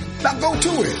 man. Now go to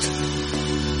it.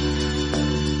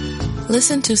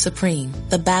 Listen to Supreme,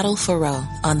 The Battle for Roe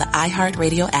on the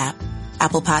iHeartRadio app,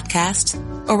 Apple Podcasts,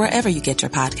 or wherever you get your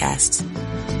podcasts.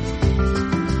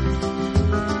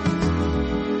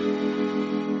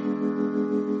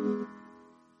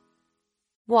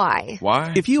 Why?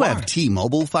 If you have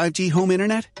T-Mobile 5G home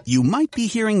internet, you might be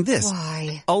hearing this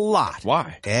Why? a lot.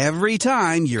 Why? Every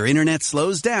time your internet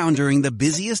slows down during the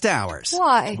busiest hours.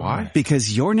 Why?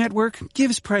 Because your network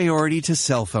gives priority to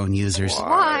cell phone users.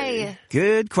 Why?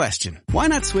 Good question. Why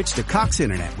not switch to Cox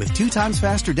Internet with 2 times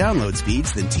faster download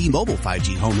speeds than T-Mobile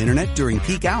 5G home internet during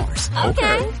peak hours?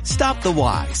 Okay. Stop the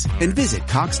whys and visit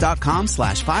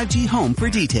cox.com/5G home for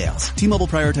details. T-Mobile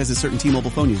prioritizes certain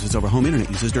T-Mobile phone users over home internet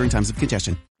users during times of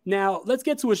congestion. Now, let's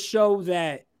get to a show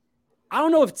that I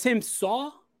don't know if Tim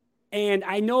saw, and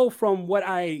I know from what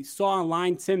I saw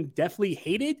online, Tim definitely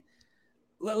hated.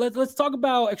 Let's talk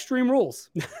about Extreme Rules.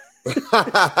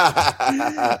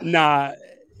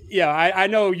 I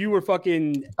know you were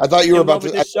fucking. I thought you were about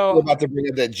to bring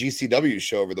up that GCW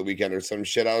show over the weekend or some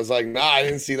shit. I was like, nah, I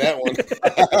didn't see that one.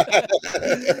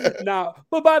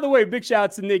 But by the way, big shout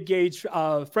out to Nick Gage,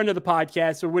 friend of the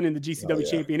podcast, for winning the GCW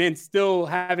champion and still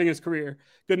having his career.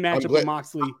 Good matchup with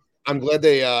Moxley. I'm glad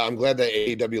that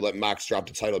AEW let Mox drop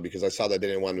the title because I saw that they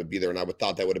didn't want him to be there, and I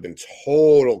thought that would have been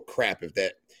total crap if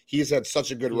that. He's had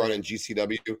such a good run in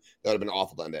GCW. That would have been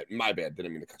awful to end that. My bad.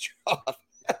 Didn't mean to cut you off.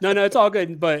 No, it's all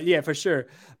good. But yeah, for sure.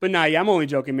 But I'm only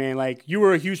joking, man. Like, you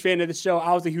were a huge fan of the show.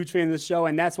 I was a huge fan of the show.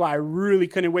 And that's why I really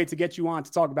couldn't wait to get you on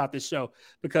to talk about this show.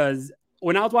 Because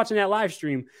when I was watching that live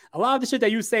stream, a lot of the shit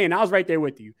that you were saying, I was right there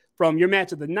with you. From your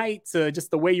match of the night to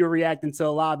just the way you were reacting to a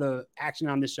lot of the action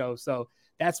on the show. So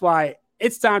that's why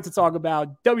it's time to talk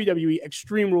about WWE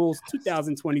Extreme Rules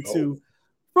 2022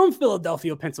 from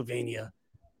Philadelphia, Pennsylvania.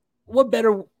 What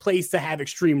better place to have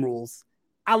Extreme Rules?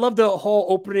 I love the whole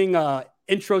opening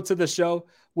intro to the show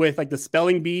with like the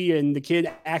spelling bee and the kid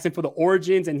asking for the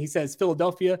origins. And he says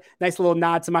Philadelphia. Nice little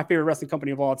nod to my favorite wrestling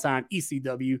company of all time,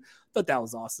 ECW. Thought that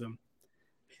was awesome.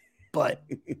 But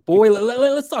boy,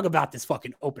 let's talk about this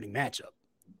fucking opening matchup.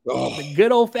 The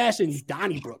good old fashioned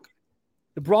Donnybrook,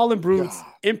 the Brawling Brutes,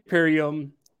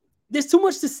 Imperium. There's too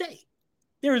much to say.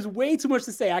 There is way too much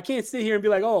to say. I can't sit here and be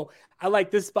like, oh, I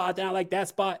like this spot, then I like that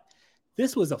spot.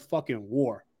 This was a fucking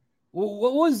war.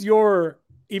 What was your,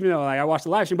 even though I watched the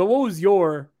live stream, but what was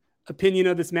your opinion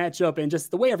of this matchup and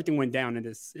just the way everything went down in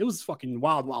this? It was fucking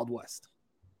wild, wild west.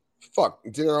 Fuck,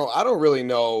 I don't really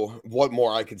know what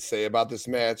more I could say about this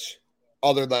match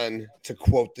other than to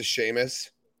quote the Sheamus,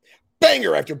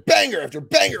 banger after banger after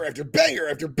banger after banger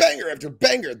after banger after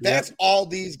banger. That's all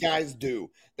these guys do.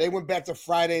 They went back to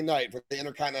Friday night for the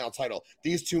Intercontinental title.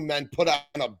 These two men put on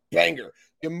a banger.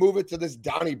 You move it to this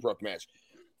Donnybrook match.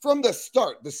 From the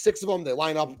start, the 6 of them, they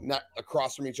line up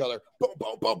across from each other. Boom,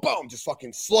 boom, boom, boom. Just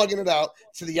fucking slugging it out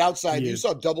to the outside. You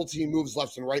saw double team moves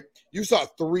left and right. You saw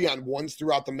 3-on-1s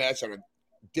throughout the match on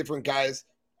different guys.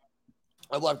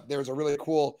 There was a really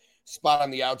cool spot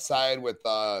on the outside with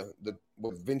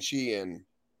Vinci and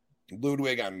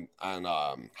Ludwig on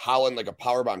Holland, like a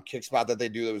powerbomb kick spot that they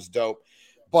do that was dope.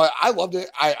 But I loved it.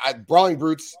 Brawling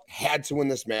Brutes had to win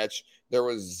this match. There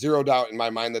was zero doubt in my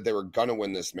mind that they were going to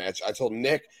win this match. I told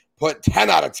Nick, put 10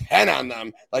 out of 10 on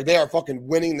them. Like, they are fucking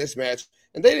winning this match.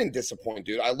 And they didn't disappoint,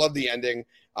 dude. I love the ending.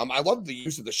 I loved the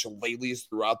use of the shillelaghs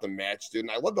throughout the match, dude.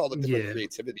 And I loved all the different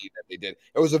creativity that they did.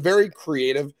 It was a very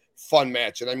creative, fun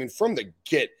match. And, I mean, from the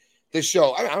get, this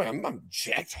show, I'm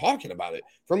jacked talking about it.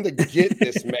 From the get,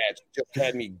 this match just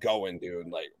had me going, dude.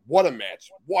 Like, what a match.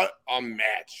 What a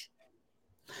match.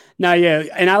 Now,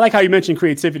 and I like how you mentioned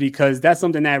creativity because that's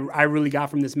something that I really got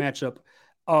from this matchup.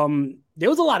 There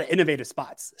was a lot of innovative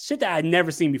spots, shit that I'd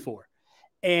never seen before.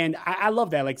 And I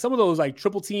love that. Like, some of those, like,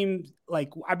 triple team,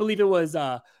 like, I believe it was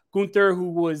Gunther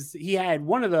he had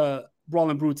one of the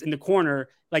Brawling Brutes in the corner,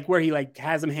 like, where he, like,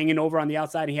 has them hanging over on the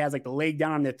outside. He has, like, the leg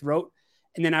down on their throat.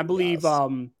 And then I believe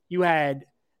you had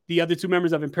the other 2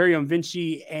 members of Imperium,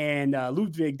 Vinci and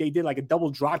Ludwig. They did, like, a double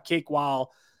drop kick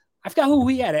while I forgot who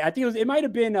he had it. I think it might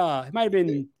have been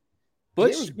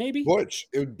Butch, maybe Butch.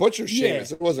 It was Butch or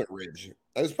Sheamus. It wasn't Ridge.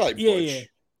 It was probably Butch.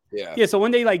 Yeah. So when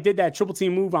they like did that triple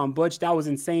team move on Butch, that was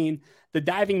insane. The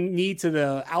diving knee to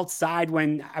the outside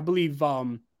when I believe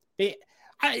there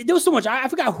was so much. I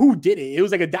forgot who did it. It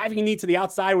was like a diving knee to the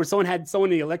outside where someone had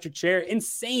someone in the electric chair.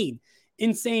 Insane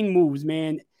moves,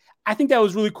 man. I think that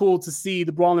was really cool to see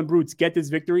the Brawling Brutes get this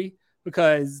victory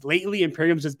because lately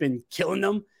Imperium's just been killing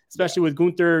them. Especially with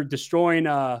Gunther destroying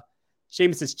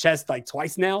Sheamus's chest like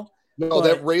twice now. No,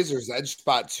 that Razor's Edge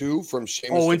spot too from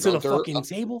Sheamus into Gunther, the fucking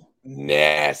table.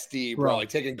 Nasty, bro. Like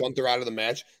taking Gunther out of the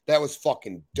match. That was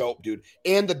fucking dope, dude.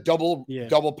 And the double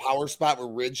power spot with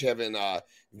Ridge having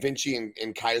Vinci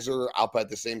and Kaiser up at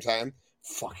the same time.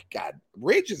 Fuck God,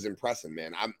 Ridge is impressive,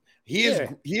 man. He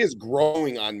is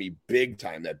growing on me big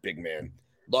time. That big man,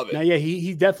 love it. Now,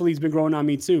 he definitely has been growing on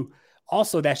me too.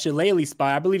 Also, that shillelagh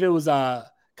spot. I believe it was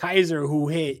Kaiser who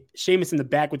hit Sheamus in the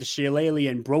back with the shillelagh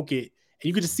and broke it. And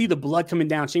you could just see the blood coming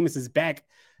down Sheamus's back.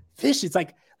 Vicious.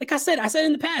 Like I said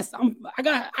in the past, I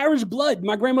got Irish blood.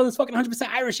 My grandmother's fucking 100%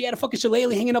 Irish. She had a fucking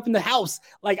shillelagh hanging up in the house.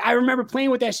 Like, I remember playing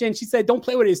with that shit, and she said, don't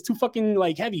play with it. It's too fucking,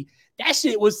 like, heavy. That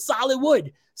shit was solid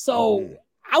wood. So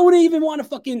I wouldn't even want to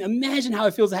fucking imagine how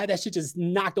it feels to have that shit just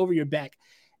knocked over your back.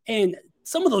 And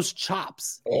some of those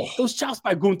chops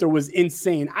by Gunther was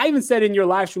insane. I even said in your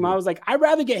live stream, I was like, I'd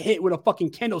rather get hit with a fucking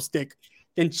kendo stick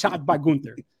than chopped by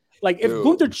Gunther. Like, if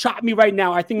Gunther chopped me right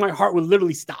now, I think my heart would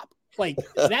literally stop. Like,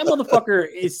 that motherfucker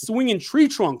is swinging tree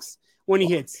trunks when he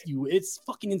hits you. It's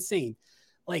fucking insane.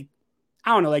 Like,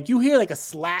 I don't know. Like, you hear like a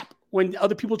slap when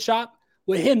other people chop.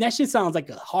 With him, that shit sounds like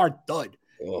a hard thud.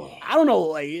 I don't know.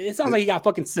 Like, it sounds like he got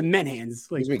fucking cement hands.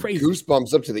 Like, crazy.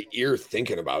 Goosebumps up to the ear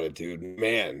thinking about it, dude.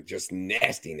 Man, just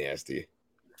nasty.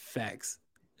 Facts.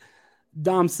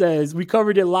 Dom says, we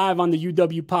covered it live on the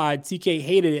UW pod. TK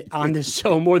hated it on this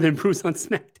show more than Bruce on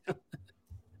SmackDown.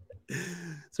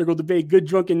 Circle debate, good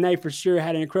drunken night for sure.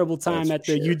 Had an incredible time at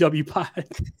the UW pod.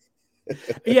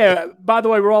 Yeah, by the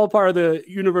way, we're all part of the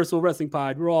Universal Wrestling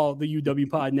pod. We're all the UW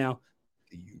pod now.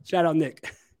 Shout out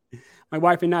Nick. My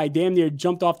wife and I damn near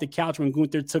jumped off the couch when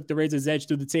Gunther took the Razor's Edge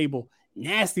through the table.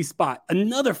 Nasty spot.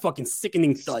 Another fucking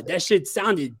sickening thud. That shit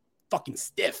sounded fucking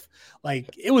stiff.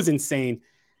 Like, it was insane.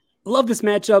 Love this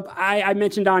matchup. I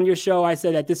mentioned on your show, I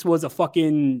said that this was a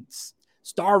fucking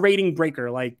star rating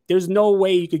breaker. Like, there's no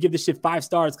way you could give this shit 5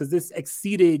 stars because this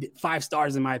exceeded 5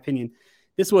 stars in my opinion.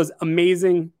 This was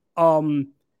amazing. I'm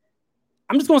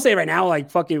just gonna say right now, like,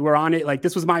 fuck it, we're on it. Like,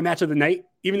 this was my match of the night,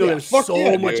 even though there's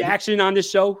so much action on this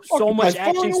show, so much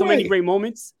action, so many great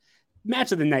moments.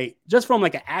 Match of the night, just from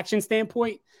like an action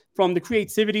standpoint, from the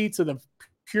creativity to the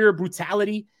pure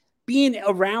brutality, being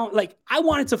around. Like, I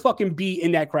wanted to fucking be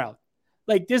in that crowd.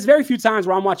 Like, there's very few times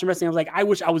where I'm watching wrestling, I was like, I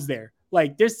wish I was there.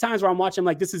 Like, there's times where I'm watching,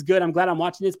 like, this is good, I'm glad I'm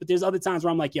watching this. But there's other times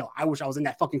where I'm like, yo, I wish I was in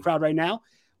that fucking crowd right now.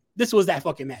 This was that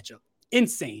fucking matchup.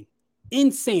 Insane.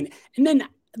 And then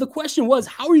the question was,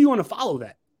 how are you going to follow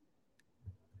that?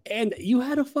 And you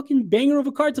had a fucking banger of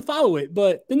a card to follow it.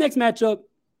 But the next matchup,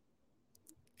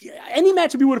 any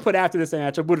matchup you would have put after this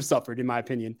matchup would have suffered, in my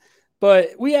opinion.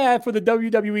 But we had for the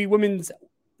WWE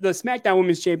the SmackDown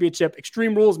Women's Championship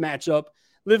Extreme Rules matchup,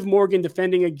 Liv Morgan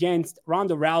defending against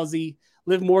Ronda Rousey.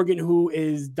 Liv Morgan, who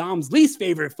is Dom's least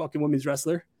favorite fucking women's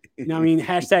wrestler. You know what I mean?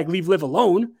 Hashtag leave Liv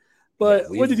alone. But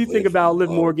what did you think about Liv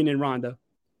Morgan and Ronda?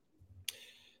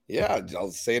 Yeah,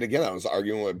 I'll say it again. I was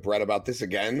arguing with Brett about this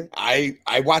again. I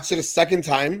watched it a second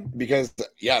time because,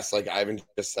 yes, like Ivan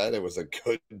just said, it was a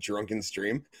good drunken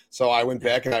stream. So I went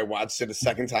back and I watched it a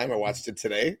second time. I watched it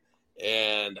today,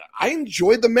 and I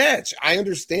enjoyed the match. I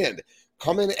understand.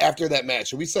 Coming after that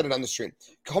match, and we said it on the stream,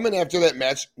 coming after that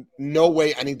match, no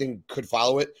way anything could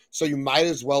follow it. So you might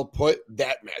as well put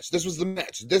that match. This was the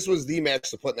match. This was the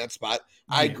match to put in that spot.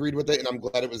 Yeah. I agreed with it, and I'm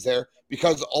glad it was there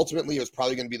because ultimately it was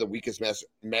probably going to be the weakest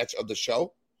match of the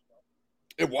show.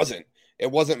 It wasn't.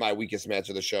 It wasn't my weakest match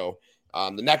of the show.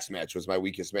 The next match was my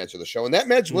weakest match of the show, and that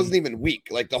match wasn't even weak.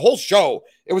 Like, the whole show,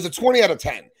 it was a 20 out of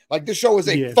 10. Like, this show was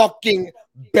a fucking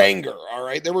banger, all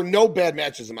right? There were no bad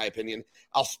matches, in my opinion.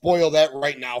 I'll spoil that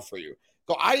right now for you.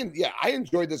 So, I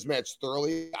enjoyed this match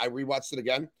thoroughly. I rewatched it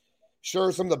again.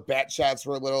 Sure, some of the bat shots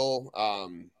were a little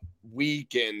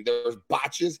weak, and there was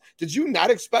botches. Did you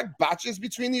not expect botches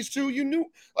between these two? You knew,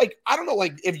 like, I don't know,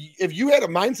 like, if you had a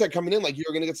mindset coming in, like, you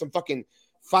were going to get some fucking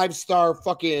 5-star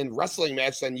fucking wrestling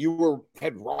match, then you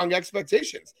had wrong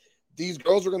expectations. These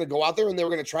girls were going to go out there and they were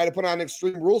going to try to put on an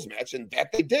Extreme Rules match, and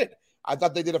that they did. I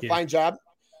thought they did a fine job.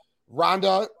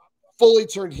 Ronda fully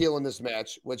turned heel in this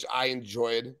match, which I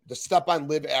enjoyed. The step on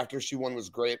Liv after she won was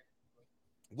great.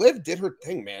 Liv did her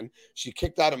thing, man. She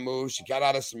kicked out a move. She got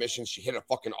out of submission. She hit a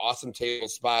fucking awesome table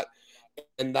spot.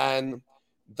 And then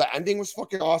the ending was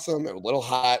fucking awesome. It was a little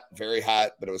hot, very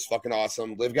hot, but it was fucking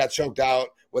awesome. Liv got choked out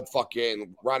with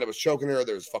fucking Ronda was choking her.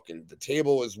 There was fucking the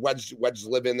table was wedged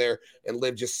Liv in there, and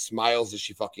Liv just smiles as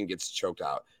she fucking gets choked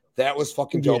out. That was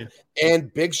fucking dope. Yeah.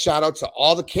 And big shout out to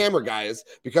all the camera guys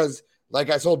because, like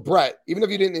I told Brett, even if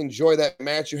you didn't enjoy that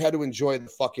match, you had to enjoy the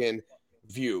fucking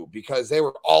view because they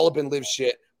were all up in Liv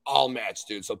shit all match,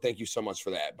 dude. So thank you so much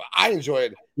for that. But I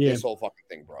enjoyed this whole fucking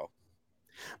thing, bro.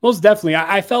 Most definitely.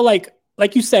 I felt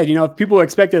like you said, if people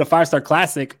expected a 5-star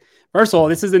classic, first of all,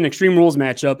 this is an Extreme Rules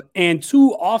matchup. And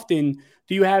too often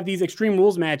do you have these Extreme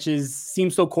Rules matches seem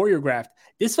so choreographed.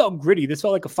 This felt gritty. This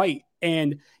felt like a fight.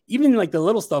 And even like the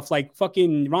little stuff, like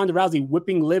fucking Ronda Rousey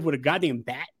whipping Liv with a goddamn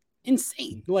bat.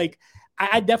 Insane. Like,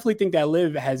 I definitely think that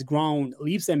Liv has grown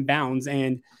leaps and bounds.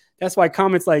 And that's why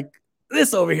comments like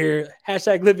this over here,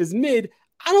 hashtag Liv is mid,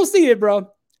 I don't see it, bro.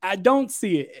 I don't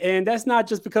see it. And that's not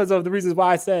just because of the reasons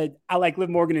why I said I like Liv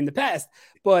Morgan in the past,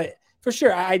 but for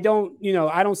sure, I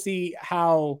don't see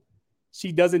how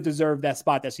she doesn't deserve that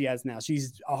spot that she has now.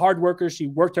 She's a hard worker. She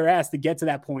worked her ass to get to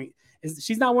that point.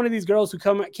 She's not one of these girls who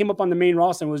came up on the main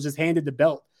roster and was just handed the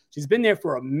belt. She's been there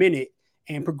for a minute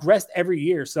and progressed every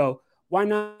year. So why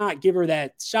not give her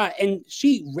that shot? And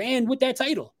she ran with that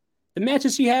title. The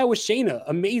matches she had with Shayna,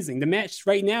 amazing. The match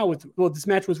right now this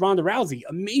match with Ronda Rousey,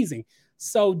 amazing.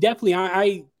 So definitely,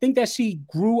 I think that she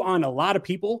grew on a lot of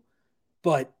people,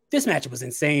 but this match was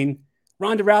insane.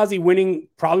 Ronda Rousey winning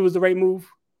probably was the right move.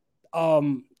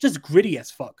 Just gritty as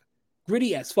fuck.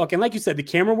 And like you said, the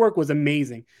camera work was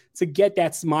amazing to get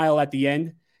that smile at the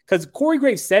end. Because Corey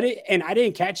Graves said it, and I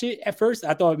didn't catch it at first.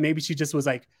 I thought maybe she just was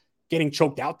like getting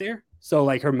choked out there. So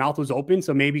like her mouth was open.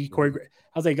 So maybe Corey Graves,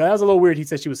 I was like, oh, that was a little weird. He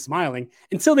said she was smiling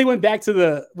until they went back to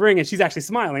the ring and she's actually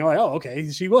smiling. I'm like, oh, okay.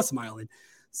 She was smiling.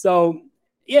 So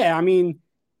yeah, I mean,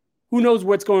 who knows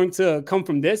what's going to come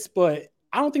from this, but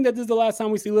I don't think that this is the last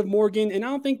time we see Liv Morgan, and I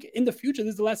don't think in the future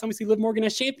this is the last time we see Liv Morgan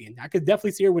as champion. I could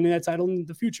definitely see her winning that title in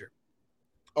the future.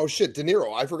 Oh shit, De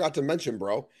Niro, I forgot to mention,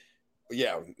 bro.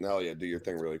 Yeah, hell yeah, do your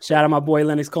thing really quick. Shout out my boy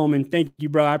Lennox Coleman. Thank you,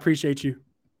 bro. I appreciate you.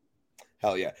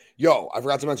 Hell yeah. Yo, I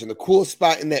forgot to mention the coolest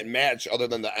spot in that match, other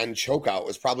than the end chokeout,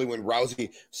 was probably when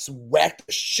Rousey whacked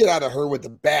the shit out of her with the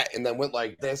bat and then went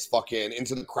like this fucking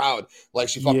into the crowd. Like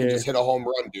she fucking just hit a home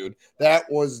run, dude. That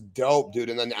was dope,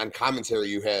 dude. And then on commentary,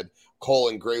 you had Cole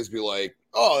and Graves be like,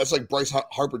 oh, it's like Bryce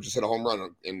Harper just hit a home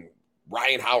run and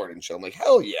Ryan Howard and shit. I'm like,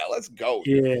 hell yeah, let's go.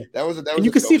 Dude. Yeah. That was and you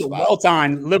could see the welt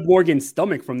on Liv Morgan's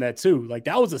stomach from that too. Like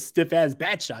that was a stiff ass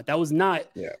bat shot. That was not,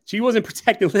 she wasn't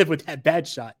protecting Liv with that bad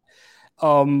shot.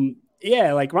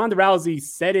 Like Ronda Rousey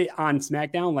said it on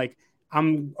SmackDown, like,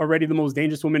 I'm already the most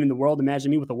dangerous woman in the world. Imagine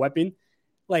me with a weapon.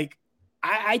 Like,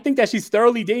 I think that she's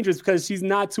thoroughly dangerous because she's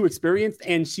not too experienced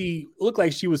and she looked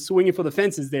like she was swinging for the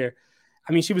fences there.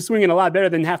 I mean, she was swinging a lot better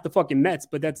than half the fucking Mets,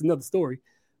 but that's another story.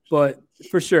 But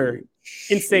for sure,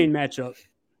 insane matchup.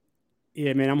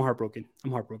 Yeah, man, I'm heartbroken. I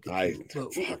won't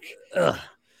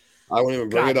even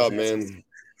bring it up, man.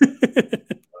 I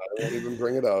won't even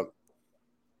bring it up.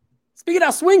 Speaking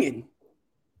of swinging,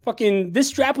 fucking this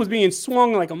strap was being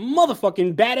swung like a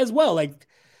motherfucking bat as well. Like,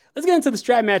 let's get into the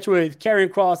strap match with Karrion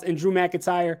Kross and Drew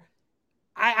McIntyre.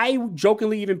 I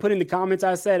jokingly even put in the comments,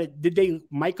 I said, did they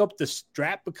mic up the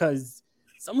strap? Because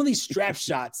some of these strap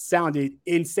shots sounded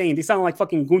insane. They sounded like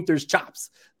fucking Gunther's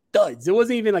chops. Duds. It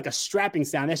wasn't even like a strapping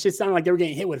sound. That shit sounded like they were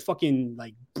getting hit with fucking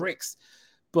like bricks.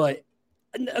 But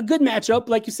a good matchup.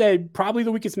 Like you said, probably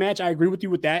the weakest match. I agree with you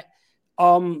with that.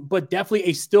 But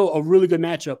definitely still a really good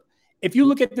matchup. If you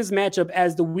look at this matchup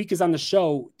as the weakest on the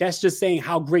show, that's just saying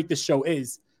how great this show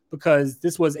is, because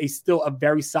this was still a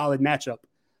very solid matchup.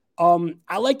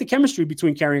 I like the chemistry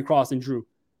between Karrion Kross and Drew.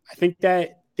 I think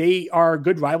that they are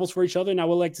good rivals for each other, and I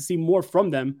would like to see more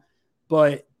from them.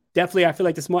 But definitely, I feel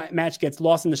like this match gets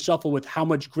lost in the shuffle with how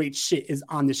much great shit is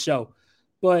on the show.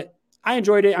 But I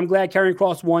enjoyed it. I'm glad Karrion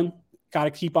Kross won. Got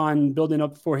to keep on building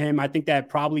up for him. I think that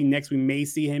probably next we may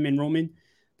see him in Roman,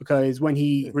 because when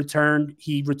he returned,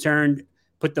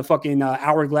 put the fucking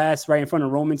hourglass right in front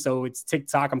of Roman. So it's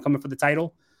TikTok, I'm coming for the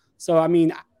title. So, I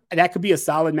mean, that could be a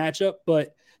solid matchup,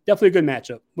 but definitely a good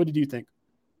matchup. What did you think?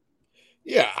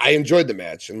 Yeah, I enjoyed the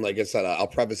match. And like I said, I'll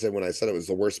preface it when I said it was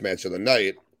the worst match of the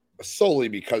night, solely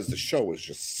because the show was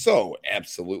just so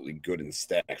absolutely good and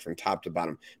stacked from top to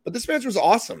bottom. But this match was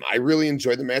awesome. I really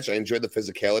enjoyed the match. I enjoyed the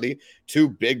physicality. Two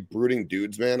big brooding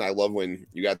dudes, man. I love when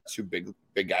you got two big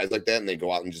guys like that and they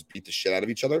go out and just beat the shit out of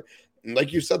each other. And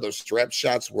like you said, those strap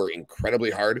shots were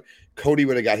incredibly hard. Cody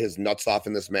would have got his nuts off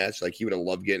in this match. Like, he would have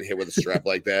loved getting hit with a strap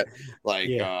like that. Like,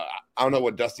 I don't know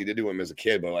what Dusty did to him as a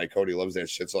kid, but like, Cody loves that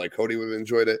shit. So like, Cody would have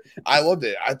enjoyed it. I loved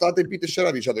it. I thought they beat the shit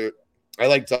out of each other. I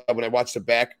liked when I watched it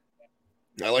back,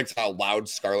 I liked how loud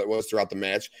Scarlett was throughout the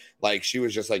match. Like, she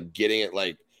was just like getting it,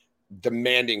 like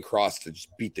demanding Kross to just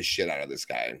beat the shit out of this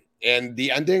guy. And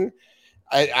the ending,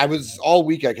 I was all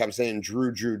week, I kept saying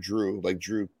Drew. Like,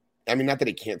 Drew, I mean, not that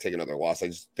he can't take another loss. I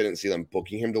just didn't see them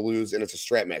booking him to lose. And it's a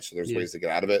strap match, so there's ways to get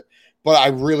out of it. But I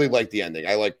really like the ending.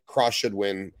 I like Kross should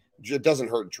win. It doesn't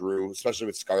hurt Drew, especially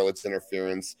with Scarlett's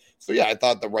interference. So yeah, I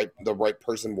thought the right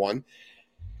person won.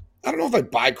 I don't know if I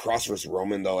buy Cross versus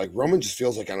Roman, though. Like, Roman just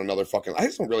feels like on another fucking... I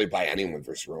just don't really buy anyone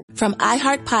versus Roman. From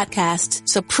iHeart Podcast,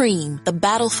 Supreme, The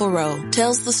Battle for Roe,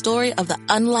 tells the story of the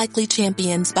unlikely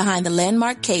champions behind the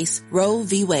landmark case Roe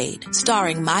v. Wade.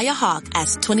 Starring Maya Hawke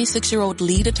as 26-year-old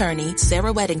lead attorney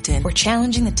Sarah Weddington. We're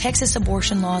challenging the Texas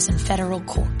abortion laws in federal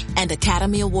court. And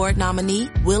Academy Award nominee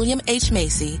William H.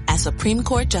 Macy as Supreme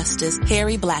Court Justice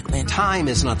Harry Blackmun. Time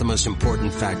is not the most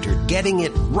important factor. Getting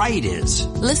it right is.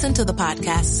 Listen to the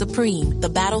podcast Supreme, The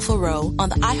Battle for Roe on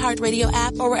the iHeartRadio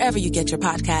app or wherever you get your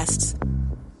podcasts.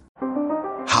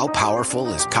 How powerful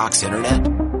is Cox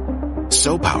Internet?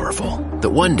 So powerful that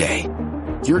one day,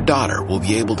 your daughter will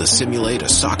be able to simulate a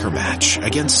soccer match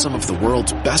against some of the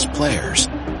world's best players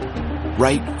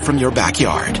right from your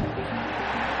backyard.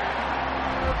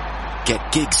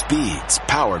 Get gig speeds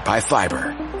powered by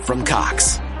fiber from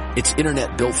Cox. It's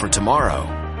internet built for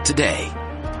tomorrow, today.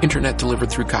 Internet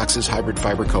delivered through Cox's hybrid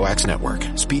fiber coax network.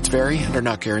 Speeds vary and are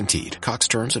not guaranteed. Cox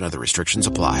terms and other restrictions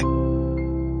apply.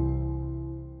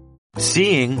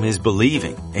 Seeing is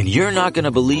believing, and you're not going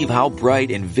to believe how bright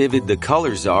and vivid the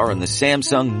colors are on the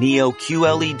Samsung Neo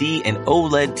QLED and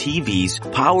OLED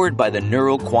TVs powered by the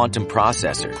Neural Quantum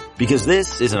Processor. Because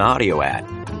this is an audio ad.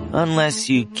 Unless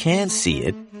you can see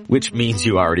it, which means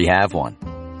you already have one.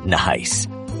 Nice.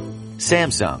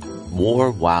 Samsung, more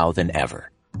wow than ever.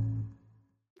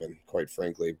 Quite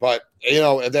frankly, but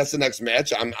if that's the next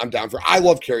match, I'm down for. I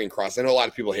love Karrion Kross. I know a lot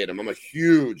of people hate him. I'm a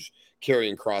huge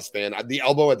Karrion Kross fan. The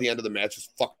elbow at the end of the match was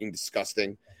fucking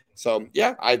disgusting. So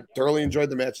yeah, I thoroughly enjoyed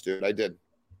the match, dude. I did.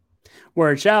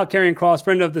 Word. Shout out Karrion Kross,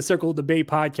 friend of the Circle Debate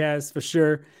podcast for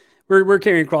sure. We're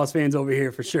Karrion Kross fans over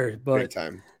here for sure. But great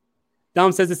time.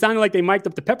 Dom says it sounded like they mic'd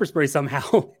up the pepper spray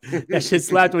somehow. That shit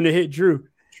slapped when it hit Drew.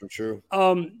 True.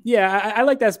 Yeah, I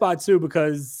like that spot too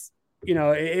because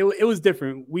it was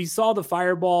different. We saw the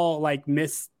fireball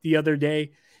miss the other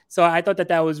day. So I thought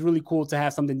that was really cool to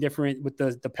have something different with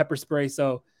the pepper spray.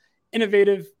 So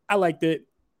innovative. I liked it.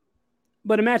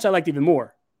 But a match I liked even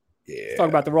more. Yeah. Let's talk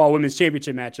about the Raw Women's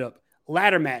Championship matchup.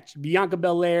 Ladder match. Bianca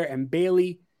Belair and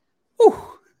Bayley. Whew.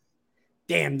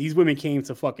 Damn, these women came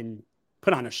to fucking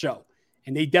put on a show.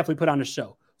 And they definitely put on a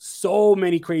show. So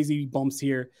many crazy bumps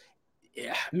here.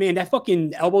 Yeah, man, that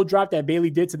fucking elbow drop that Bayley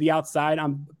did to the outside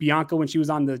on Bianca when she was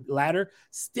on the ladder,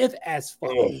 stiff as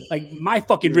fuck. Like, my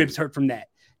fucking ribs hurt from that.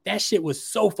 That shit was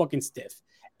so fucking stiff.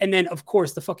 And then, of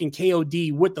course, the fucking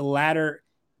KOD with the ladder.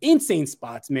 Insane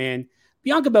spots, man.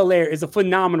 Bianca Belair is a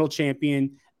phenomenal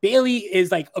champion. Bayley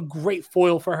is like a great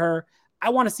foil for her.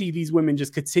 I want to see these women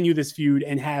just continue this feud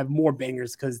and have more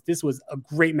bangers because this was a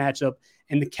great matchup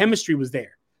and the chemistry was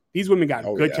there. These women got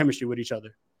good chemistry with each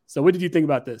other. So what did you think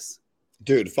about this?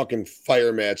 Dude, fucking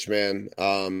fire match, man.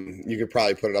 You could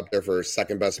probably put it up there for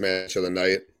second best match of the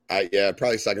night.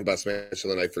 Probably second best match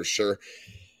of the night for sure.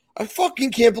 I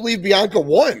fucking can't believe Bianca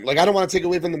won. Like, I don't want to take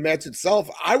away from the match itself.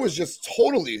 I was just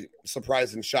totally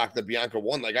surprised and shocked that Bianca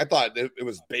won. Like, I thought it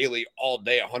was Bayley all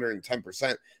day,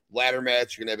 110%. Ladder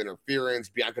match, you're going to have interference.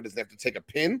 Bianca doesn't have to take a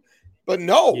pin. But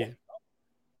no. Yeah.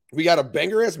 We got a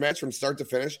banger-ass match from start to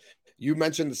finish. You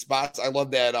mentioned the spots. I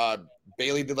love that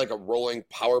Bayley did like a rolling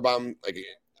powerbomb like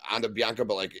onto Bianca,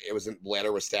 but like it wasn't,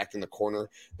 ladder was stacked in the corner.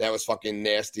 That was fucking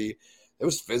nasty. It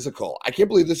was physical. I can't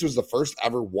believe this was the first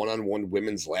ever one-on-one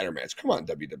women's ladder match. Come on,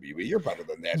 WWE. You're better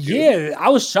than that, dude. Yeah, I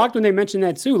was shocked when they mentioned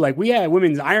that too. Like, we had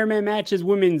women's Iron Man matches,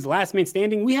 women's Last Man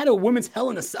Standing. We had a women's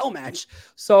Hell in a Cell match.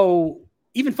 So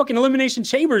even fucking Elimination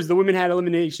Chambers, the women had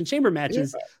Elimination Chamber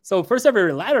matches. Yeah. So first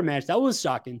ever ladder match, that was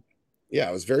shocking. Yeah,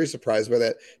 I was very surprised by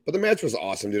that. But the match was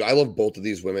awesome, dude. I love both of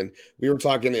these women. We were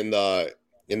talking in the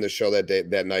show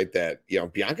that night that,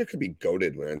 Bianca could be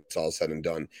goated when it's all said and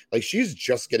done. Like, she's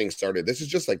just getting started. This is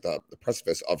just like the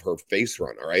precipice of her face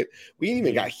run, all right? We ain't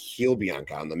even got heel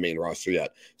Bianca on the main roster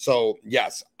yet. So,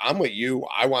 yes, I'm with you.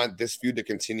 I want this feud to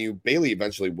continue. Bayley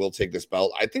eventually will take this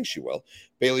belt. I think she will.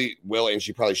 Bayley will, and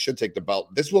she probably should take the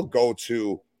belt. This will go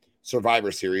to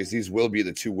Survivor Series. These will be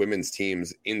the two women's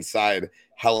teams inside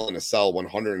Hell in a Cell,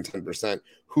 110%.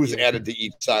 Who's added to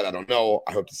each side, I don't know.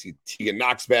 I hope to see Tegan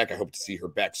Knox back. I hope to see her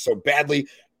back so badly.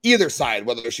 Either side,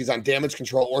 whether she's on Damage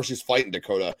Control or she's fighting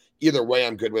Dakota, either way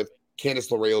I'm good with.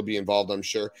 Candice LeRae will be involved, I'm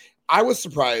sure. I was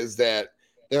surprised that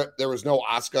there was no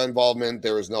Asuka involvement.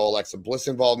 There was no Alexa Bliss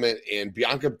involvement. And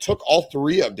Bianca took all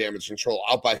three of Damage Control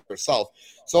out by herself.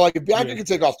 So, like, if Bianca could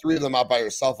take all three of them out by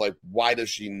herself, like, why does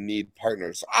she need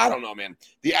partners? I don't know, man.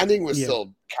 The ending was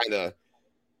still kind of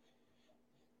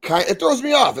it throws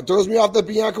me off. It throws me off that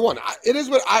Bianca won. It is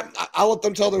what I'll let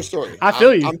them tell their story. I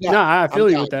feel you. I feel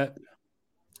you with that.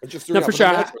 It just threw me for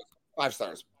sure. 5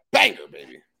 stars. Banger,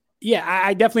 baby. Yeah,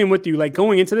 I definitely am with you. Like,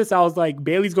 going into this, I was like,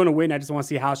 Bayley's going to win. I just want to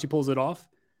see how she pulls it off.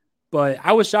 But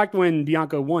I was shocked when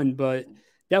Bianca won, but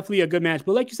definitely a good match.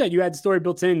 But like you said, you had the story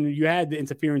built in. You had the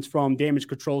interference from Damage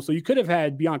Control. So you could have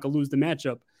had Bianca lose the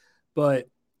matchup. But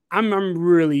I'm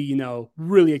really,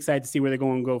 really excited to see where they're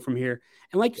going to go from here.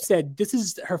 And like you said, this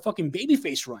is her fucking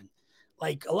babyface run.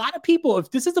 Like a lot of people,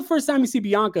 if this is the first time you see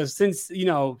Bianca since,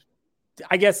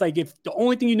 I guess like if the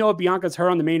only thing you know of Bianca is her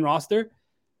on the main roster,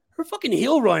 her fucking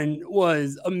heel run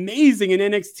was amazing in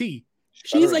NXT.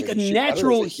 She's like a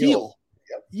natural heel.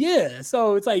 Yep. Yeah.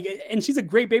 So it's like, and she's a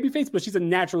great babyface, but she's a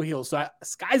natural heel. So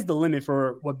sky's the limit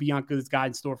for what Bianca's got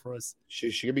in store for us.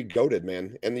 She could be goated,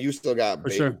 man. And you still got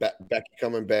Becky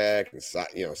coming back and,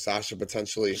 Sasha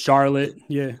potentially. Charlotte.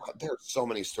 Yeah. There are so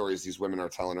many stories these women are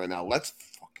telling right now. Let's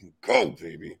fucking go,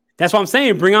 baby. That's what I'm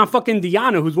saying. Bring on fucking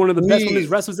Deanna, who's one of the best women's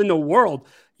wrestlers in the world.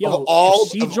 Yo, of all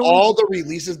the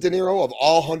releases, De Niro, of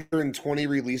all 120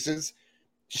 releases,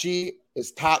 she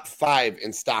is top 5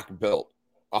 in stock built.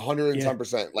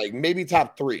 110%. Like maybe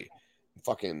top 3.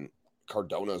 Fucking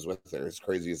Cardona's with her, as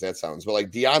crazy as that sounds. But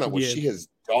like Deanna, what she has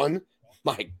done,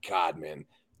 my God, man.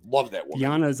 Love that woman.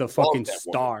 Deanna is a fucking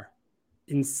star.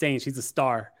 Insane. She's a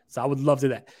star. So I would love to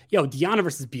that. Yo, Deanna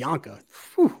versus Bianca.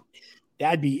 Whew,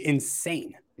 that'd be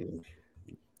insane.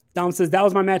 Dom says that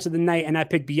was my match of the night, and I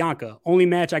picked Bianca. Only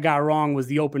match I got wrong was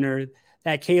the opener.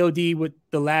 That KOD with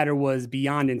the ladder was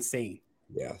beyond insane.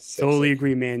 Yeah, totally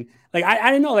agree, man. Like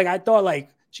I didn't know. Like I thought, like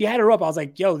she had her up. I was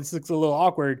like, yo, this looks a little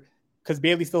awkward because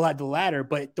Bayley still had the ladder,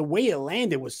 but the way it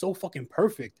landed was so fucking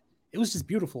perfect. It was just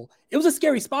beautiful. It was a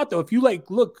scary spot though. If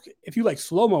you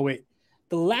slow-mo it,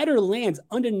 the ladder lands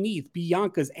underneath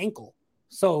Bianca's ankle.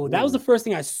 So that was the first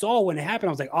thing I saw when it happened.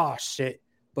 I was like, oh shit.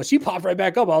 But she popped right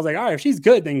back up. I was like, all right, if she's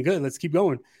good, then good. Let's keep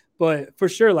going. But for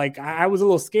sure, like I was a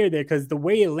little scared there because the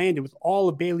way it landed with all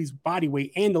of Bayley's body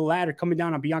weight and the ladder coming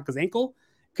down on Bianca's ankle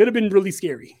could have been really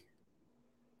scary.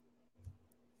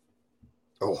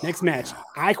 Oh. Next match,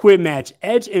 I Quit match,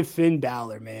 Edge and Finn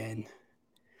Balor, man.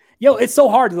 Yo, it's so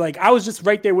hard. Like I was just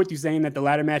right there with you saying that the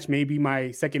ladder match may be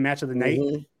my second match of the night.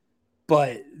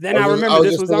 But then I remember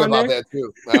this was on there. That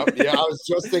too. Yeah, I was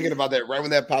just thinking about that right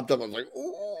when that popped up. I was like,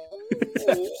 ooh.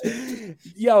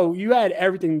 Yo, you had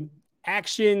everything,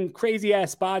 action, crazy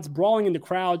ass spots, brawling in the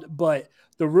crowd, but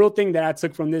the real thing that I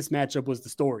took from this matchup was the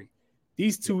story.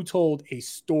 These two told a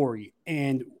story,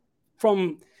 and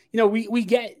from we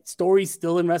get stories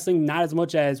still in wrestling, not as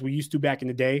much as we used to back in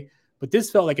the day, but this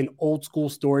felt like an old school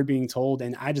story being told,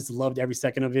 and I just loved every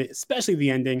second of it, especially the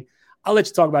ending. I'll let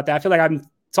you talk about that. I feel like I'm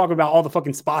talking about all the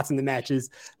fucking spots in the matches,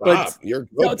 but you're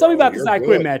good, tell me about this I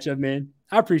Quit matchup, man.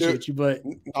 I appreciate you, but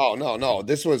no.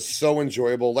 This was so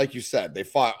enjoyable. Like you said, they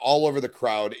fought all over the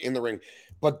crowd in the ring,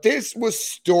 but this was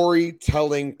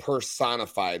storytelling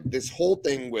personified. This whole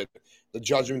thing with the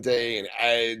Judgment Day and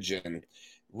Edge and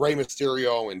Rey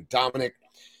Mysterio and Dominic.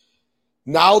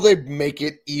 Now they make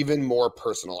it even more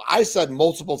personal. I said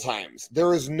multiple times,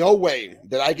 there is no way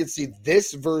that I could see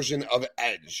this version of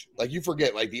Edge. Like you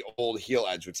forget, like the old heel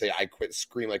Edge would say, I quit,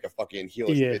 scream like a fucking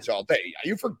heelish bitch all day.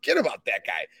 You forget about that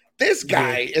guy. This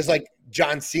guy is like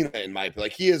John Cena in my opinion.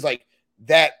 Like he is like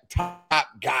that top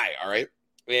guy. All right.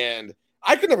 And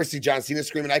I could never see John Cena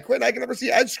screaming, I quit. And I can never see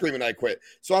Edge screaming, I quit.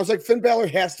 So I was like, Finn Balor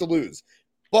has to lose.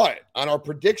 But on our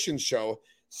prediction show,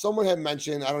 someone had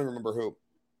mentioned, I don't remember who,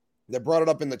 they brought it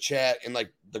up in the chat and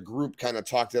like the group kind of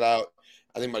talked it out.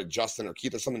 I think like Justin or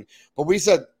Keith or something. But we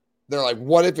said, they're like,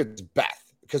 what if it's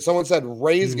Beth? Because someone said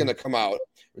Ray's going to come out.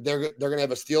 They're going to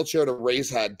have a steel chair to Ray's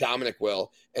head. Dominic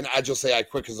will. And I just say I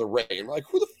quit because of Ray. And we're like,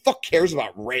 who the fuck cares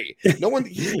about Ray? No one.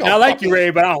 I like you, Ray,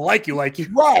 but I don't like you.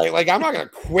 Right. Like, I'm not going to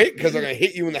quit because they're going to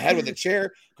hit you in the head with a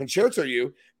chair. Concerto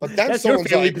you. But then that's someone's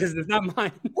your family like, business, not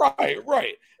mine.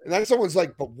 Right. And then someone's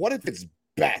like, but what if it's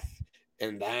Beth?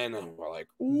 And then we're like,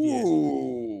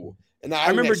 ooh. Yeah. And I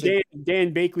remember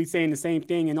Dan Bakley saying the same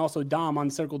thing, and also Dom on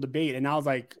the Circle Debate. And I was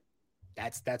like,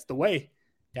 that's the way.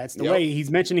 That's the way. He's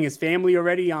mentioning his family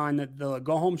already on the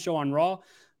Go Home show on Raw.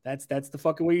 That's the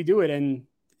fucking way you do it. And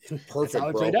perfect, that's how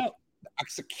it bro. played out. The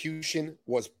execution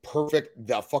was perfect.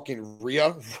 The fucking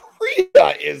Rhea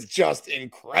is just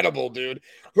incredible, dude.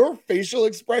 Her facial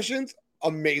expressions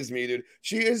amaze me, dude.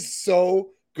 She is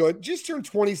so good. Just turned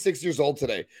 26 years old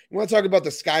today. You want to talk about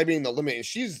the sky being the limit, and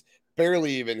she's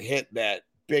barely even hit that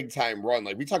big time run.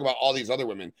 Like we talk about all these other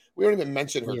women, we don't even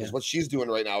mention her because what she's doing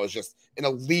right now is just in a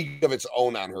league of its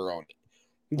own on her own.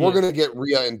 We're gonna get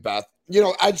Rhea and Beth.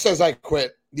 Ed says I quit.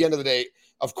 At the end of the day,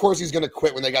 of course he's gonna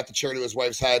quit when they got the chair to his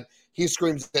wife's head. He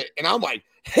screams it, and I'm like,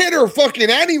 hit her fucking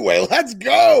anyway. Let's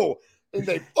go. And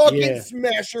they fucking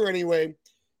smash her anyway.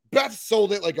 Beth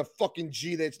sold it like a fucking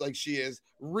G that's like she is.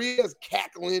 Rhea's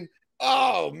cackling.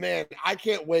 Oh man, I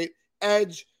can't wait.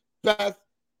 Edge, Beth,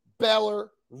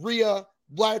 Balor, Rhea,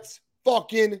 let's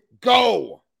fucking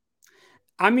go.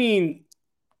 I mean,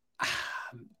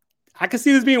 I could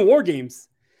see this being War Games.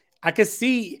 I could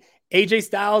see AJ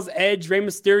Styles, Edge, Rey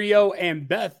Mysterio, and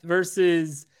Beth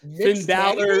versus Finn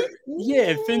Balor.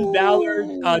 Yeah, Finn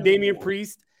Balor, Damian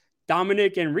Priest,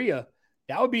 Dominic, and Rhea.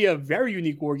 That would be a very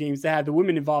unique War Games to have the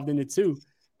women involved in it too.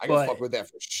 I can fuck with that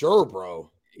for sure,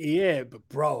 bro. Yeah, but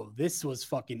bro, this was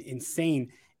fucking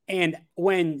insane. And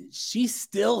when she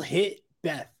still hit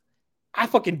Beth, I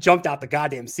fucking jumped out the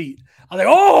goddamn seat. I was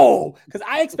like, oh, because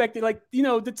I expected, like, you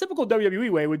know, the typical WWE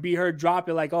way would be her drop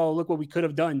it like, oh, look what we could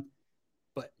have done.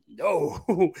 But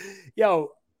no,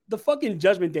 yo, the fucking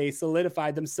Judgment Day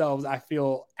solidified themselves, I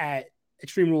feel, at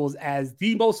Extreme Rules as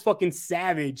the most fucking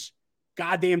savage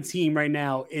goddamn team right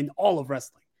now in all of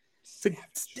wrestling. To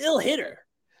still hit her.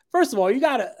 First of all, you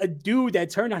got a dude that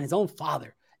turned on his own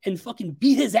father and fucking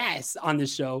beat his ass on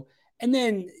this show. And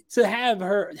then to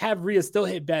have Rhea still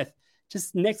hit Beth,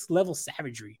 just next level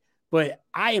savagery. But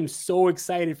I am so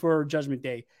excited for Judgment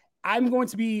Day. I'm going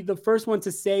to be the first one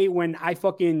to say when I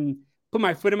fucking put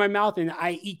my foot in my mouth and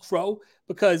I eat crow,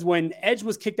 because when Edge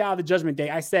was kicked out of the Judgment Day,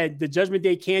 I said the Judgment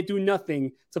Day can't do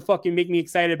nothing to fucking make me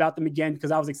excited about them again, because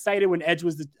I was excited when Edge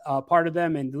was the part of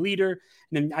them and the leader.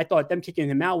 And then I thought them kicking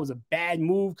him out was a bad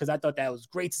move, because I thought that was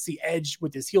great to see Edge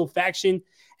with this heel faction.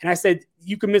 And I said,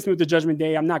 you can miss me with the Judgment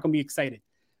Day. I'm not going to be excited.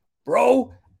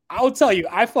 Bro, I'll tell you,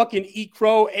 I fucking eat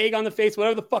crow, egg on the face,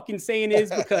 whatever the fucking saying is,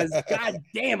 because god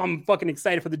damn, I'm fucking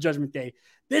excited for the Judgment Day.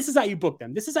 This is how you book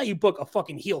them. This is how you book a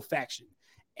fucking heel faction.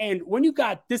 And when you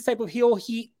got this type of heel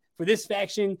heat for this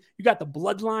faction, you got the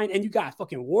Bloodline and you got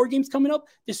fucking War Games coming up.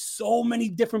 There's so many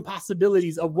different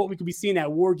possibilities of what we could be seeing at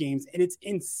War Games, and it's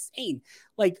insane.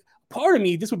 Like, part of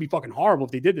me, this would be fucking horrible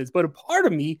if they did this, but a part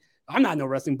of me, I'm not no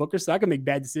wrestling booker, so I can make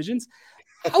bad decisions.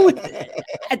 I would,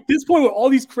 at this point, with all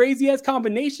these crazy ass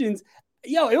combinations,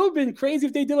 yo, it would have been crazy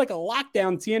if they did like a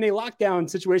lockdown, TNA lockdown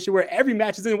situation where every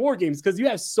match is in War Games, because you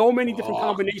have so many different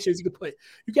combinations you could put.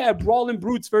 You can have Brawling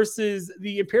Brutes versus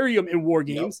the Imperium in War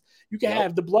Games. You can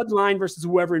have the Bloodline versus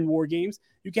whoever in War Games.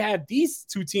 You can have these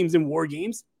two teams in War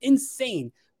Games.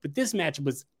 Insane. But this match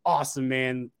was awesome,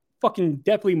 man. Fucking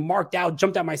definitely marked out,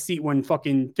 jumped out my seat when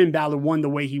fucking Finn Balor won the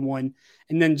way he won.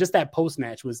 And then just that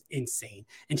post-match was insane.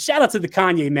 And shout out to the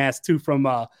Kanye mask, too, from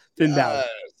Finn Balor.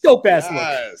 Dope ass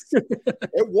look.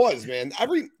 It was, man.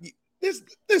 This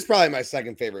is probably my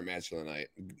second favorite match of the night.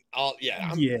 I'm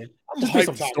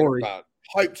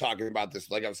hyped talking about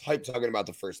this. Like, I was hyped talking about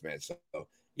the first match. So,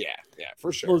 yeah,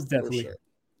 for sure. Most definitely. For sure.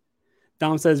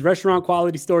 Dom says, restaurant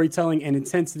quality storytelling and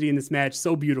intensity in this match.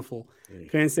 So beautiful.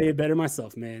 Couldn't say it better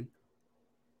myself, man.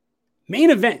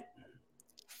 Main event.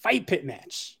 Fight pit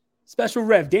match. Special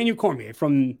Rev Daniel Cormier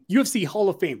from UFC Hall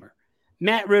of Famer.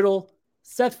 Matt Riddle.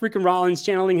 Seth freaking Rollins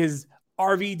channeling his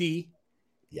RVD.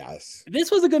 Yes. This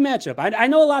was a good matchup. I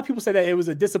know a lot of people say that it was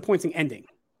a disappointing ending.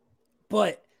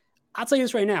 But I'll tell you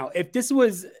this right now. If this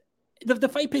was... The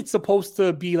fight pit's supposed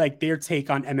to be like their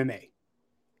take on MMA.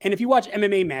 And if you watch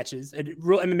MMA matches,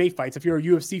 real MMA fights, if you're a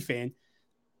UFC fan,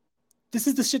 this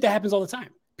is the shit that happens all the time.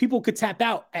 People could tap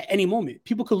out at any moment.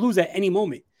 People could lose at any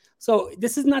moment. So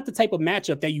this is not the type of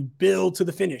matchup that you build to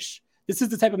the finish. This is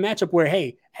the type of matchup where,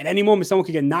 hey, at any moment, someone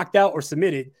could get knocked out or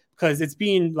submitted, because it's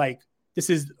being like, this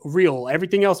is real.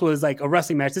 Everything else was like a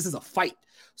wrestling match. This is a fight.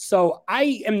 So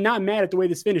I am not mad at the way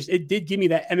this finished. It did give me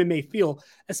that MMA feel,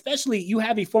 especially you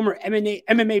have a former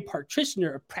MMA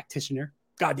practitioner.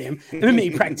 Goddamn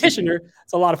MMA practitioner.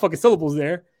 It's a lot of fucking syllables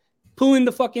there. Pulling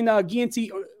the fucking guillotine.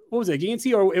 What was it?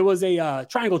 Guillotine, or it was a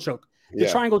triangle choke. The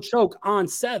triangle choke on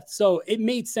Seth. So it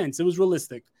made sense. It was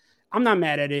realistic. I'm not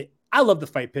mad at it. I love the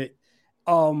fight pit.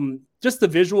 Just the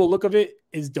visual look of it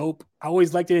is dope. I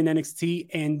always liked it in NXT.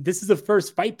 And this is the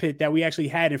first fight pit that we actually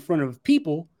had in front of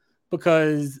people,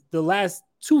 because the last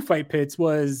two fight pits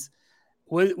was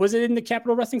it in the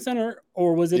Capitol Wrestling Center,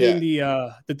 or was it in the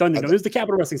Thunderdome? It was the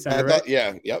Capitol Wrestling Center, right?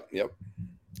 Yep.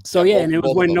 So and it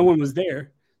was when no one was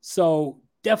there. So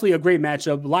definitely a great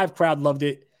matchup. Live crowd loved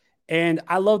it, and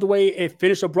I love the way it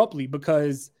finished abruptly,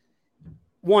 because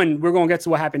one, we're going to get to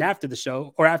what happened after the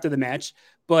show or after the match,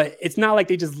 but it's not like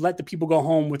they just let the people go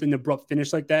home with an abrupt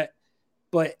finish like that.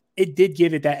 But it did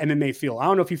give it that MMA feel. I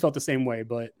don't know if you felt the same way,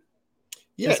 but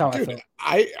yeah, dude,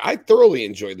 I thoroughly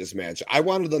enjoyed this match. I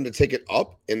wanted them to take it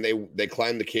up, and they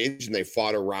climbed the cage and they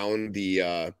fought around the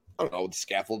I don't know, the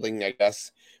scaffolding, I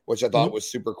guess, which I thought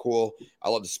was super cool. I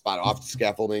love the spot off the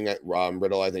scaffolding at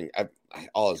Riddle. I think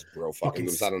all his bro fucking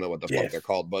moves. I don't know what the fuck they're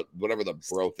called, but whatever the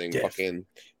bro thing, fucking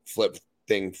flip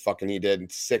thing, fucking he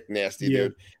did, sick, nasty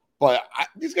dude. But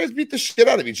these guys beat the shit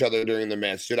out of each other during the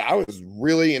match, dude. I was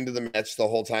really into the match the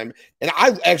whole time, and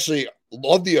I actually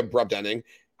love the abrupt ending.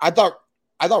 I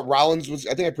thought Rollins was.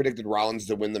 I think I predicted Rollins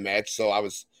to win the match, so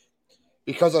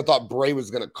because I thought Bray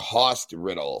was going to cost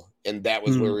Riddle, and that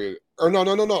was where we. Or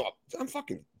no. I'm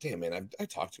fucking damn man. I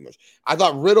talk too much. I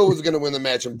thought Riddle was going to win the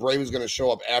match, and Bray was going to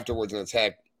show up afterwards and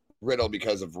attack Riddle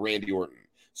because of Randy Orton.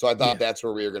 So I thought that's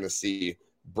where we were going to see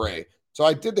Bray. So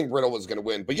I did think Riddle was going to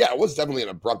win, but yeah, it was definitely an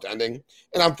abrupt ending,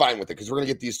 and I'm fine with it because we're going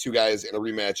to get these two guys in a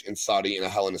rematch in Saudi in a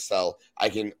Hell in a Cell. I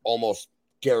can almost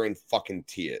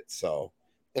guarantee it. So,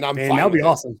 and I'm fine. That'll be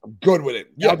awesome. I'm good with it.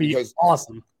 That'll be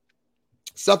awesome.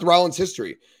 Seth Rollins'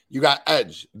 history. You got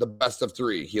Edge, the best of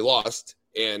 3. He lost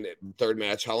in third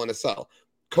match Hell in a Cell.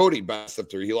 Cody, best of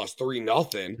 3. He lost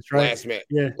 3-0 last match.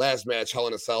 Last match Hell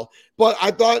in a Cell. But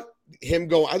I thought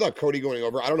Cody going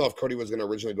over. I don't know if Cody was going to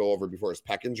originally go over before his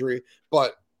pec injury,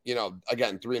 but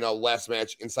again, 3-0 last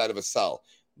match inside of a cell.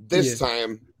 This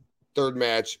time, third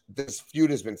match, this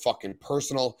feud has been fucking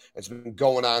personal. It's been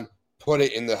going on. Put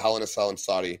it in the Hell in a Cell in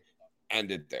Saudi.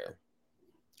 End it there.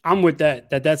 I'm with that.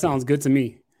 That sounds good to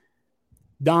me.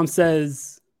 Dom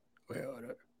says,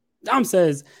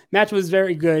 match was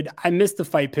very good. I missed the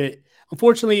fight pit.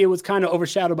 Unfortunately, it was kind of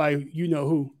overshadowed by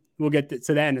who. We'll get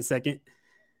to that in a second.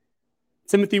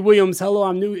 Timothy Williams, hello,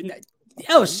 I'm new.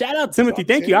 Yo, shout out Timothy.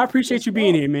 Thank you. I appreciate you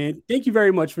being here, man. Thank you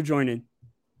very much for joining.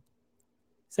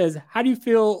 Says, how do you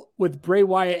feel with Bray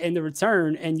Wyatt and the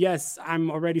return? And yes,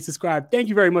 I'm already subscribed. Thank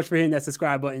you very much for hitting that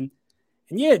subscribe button.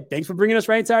 And yeah, thanks for bringing us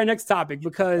right into our next topic,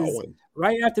 because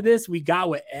right after this, we got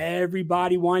what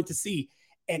everybody wanted to see.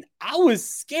 And I was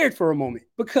scared for a moment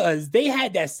because they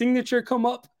had that signature come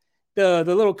up, the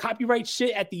little copyright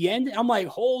shit at the end. I'm like,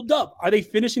 hold up. Are they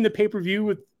finishing the pay-per-view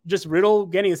with just Riddle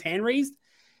getting his hand raised?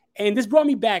 And this brought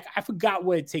me back. I forgot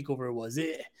what takeover it was.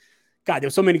 God, there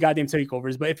were so many goddamn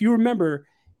takeovers. But if you remember,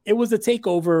 it was a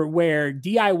takeover where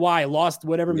DIY lost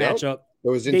whatever matchup. It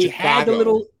was in Chicago. Had the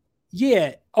little,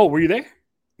 Oh, were you there?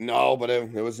 No, but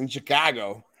it was in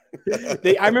Chicago.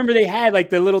 I remember they had like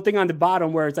the little thing on the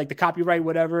bottom where it's like the copyright,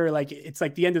 whatever. Like it's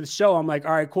like the end of the show. I'm like,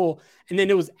 all right, cool. And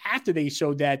then it was after they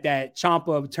showed that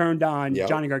Ciampa turned on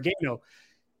Johnny Gargano.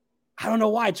 I don't know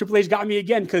why Triple H got me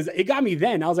again, because it got me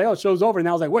then. I was like, oh, show's over. And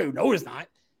I was like, wait, no, it's not.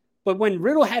 But when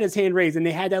Riddle had his hand raised and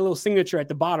they had that little signature at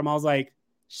the bottom, I was like,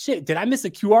 shit, did I miss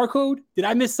a QR code? Did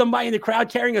I miss somebody in the crowd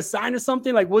carrying a sign or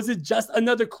something? Like, was it just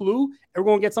another clue? We're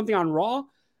going to get something on Raw?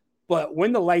 But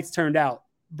when the lights turned out,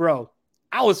 bro,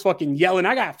 I was fucking yelling.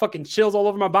 I got fucking chills all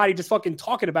over my body just fucking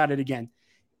talking about it again.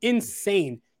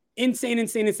 Insane. And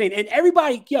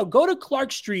everybody, go to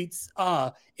Clark Street's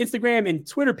Instagram and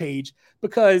Twitter page,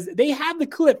 because they have the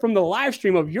clip from the live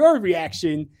stream of your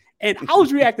reaction. And I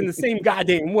was reacting the same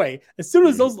goddamn way. As soon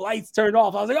as those lights turned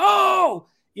off, I was like, oh,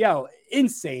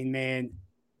 insane, man.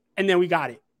 And then we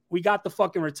got it. We got the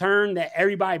fucking return that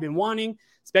everybody been wanting.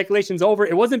 Speculation's over.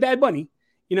 It wasn't Bad Bunny.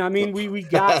 You know what I mean? We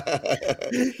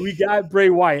got Bray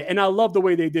Wyatt, and I love the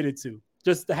way they did it too.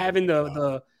 Just having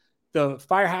the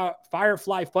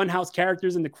Firefly Funhouse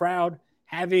characters in the crowd,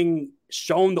 having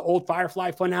shown the old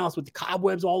Firefly Funhouse with the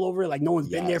cobwebs all over it, like no one's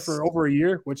been there for over a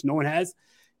year, which no one has.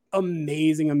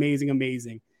 Amazing. And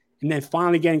then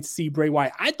finally getting to see Bray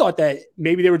Wyatt. I thought that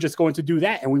maybe they were just going to do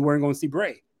that and we weren't going to see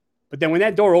Bray. But then when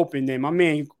that door opened and my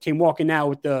man came walking out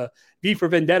with the V for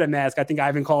Vendetta mask, I think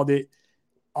Ivan called it.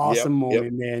 Awesome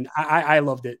moment, man. I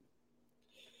loved it.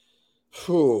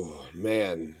 Whew,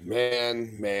 man.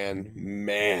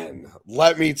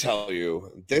 Let me tell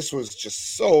you, this was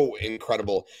just so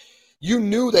incredible. You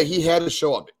knew that he had to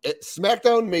show up.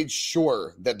 SmackDown made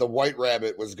sure that the White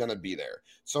Rabbit was going to be there.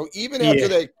 So even after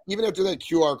that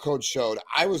QR code showed,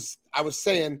 I was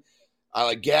saying, I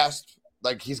like gasped,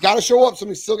 like he's got to show up.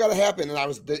 Something's still got to happen. And I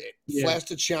was flashed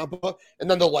to Ciampa,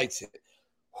 and then the lights hit.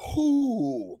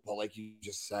 Whoo! But like you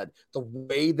just said, the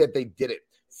way that they did it,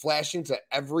 flashing to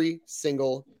every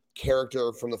single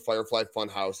character from the Firefly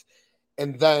Funhouse.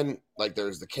 And then, like,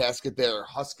 there's the casket there.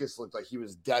 Huskus looked like he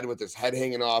was dead with his head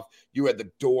hanging off. You had the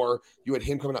door. You had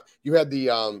him coming up. You had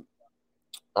the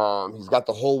he's got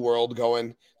the whole world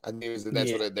going. I think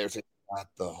that's what they're saying. Got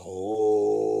the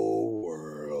whole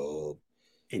world.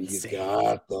 Insane. He's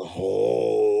got the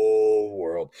whole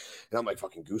world. And I'm like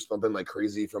fucking goosebumping like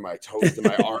crazy from my toes to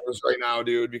my arms right now,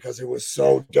 dude, because it was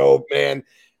so dope, man.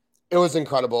 It was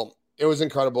incredible. It was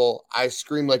incredible. I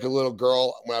screamed like a little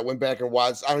girl when I went back and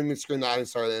watched. I don't even scream that. I'm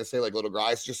sorry, I didn't say like little girl.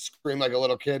 I just screamed like a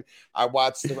little kid. I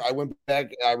went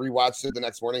back, I rewatched it the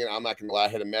next morning, and I'm not gonna lie, I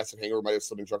had a massive hangover. Might have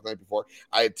still been drunk the night before.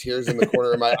 I had tears in the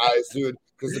corner of my eyes, dude,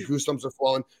 because the goosebumps are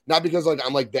flowing. Not because like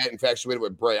I'm like that infatuated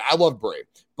with Bray. I love Bray,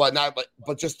 but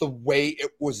just the way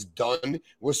it was done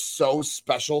was so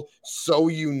special, so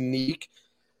unique.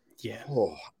 Yeah.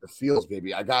 Oh, the feels,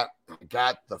 baby. I got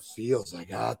the feels. I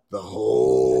got the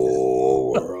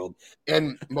whole world.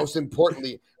 And most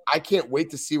importantly, I can't wait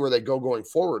to see where they go going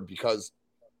forward, because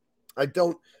I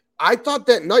thought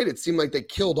that night it seemed like they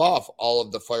killed off all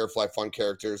of the Firefly Fun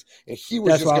characters and he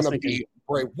was just going to be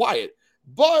Bray Wyatt.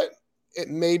 But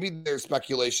maybe there's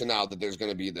speculation now that there's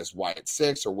going to be this Wyatt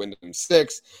 6 or Wyndham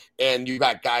 6. And you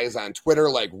got guys on Twitter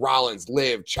like Rollins,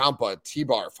 Liv, Ciampa,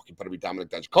 T-Bar, fucking better be Dominic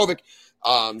Dijakovic,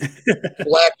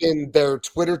 blacking their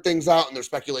Twitter things out, and there's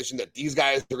speculation that these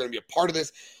guys are going to be a part of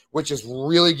this, which is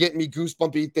really getting me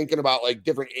goosebumpy thinking about like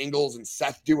different angles and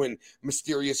Seth doing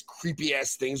mysterious, creepy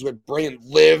ass things with Bray and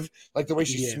Liv, like the way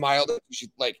she smiled,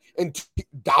 and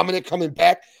Dominic coming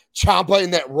back, Ciampa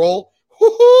in that role.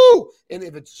 Woo-hoo! And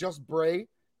if it's just Bray,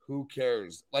 who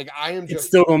cares? Like, I am just it's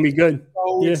still gonna be good.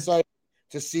 So excited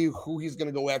to see who he's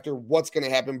gonna go after, what's gonna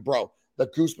happen, bro. The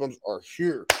goosebumps are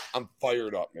here. I'm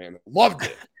fired up, man. Loved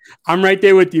it. I'm right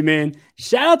there with you, man.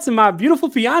 Shout out to my beautiful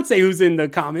fiance who's in the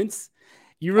comments.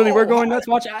 You really were going nuts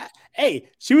watching. Hey,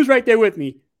 she was right there with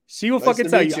me. She will fucking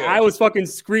tell you. I was fucking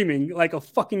screaming like a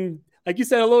fucking, like you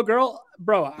said, a little girl.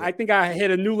 Bro, I think I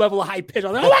hit a new level of high pitch.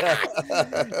 I was like, oh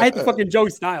my God. I hit the fucking Joey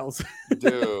Styles.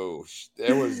 Dude,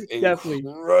 it was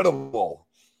incredible.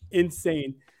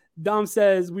 Insane. Dom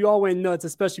says, we all went nuts,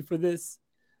 especially for this.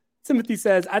 Timothy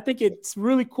says, I think it's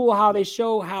really cool how they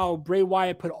show how Bray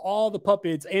Wyatt put all the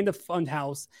puppets and the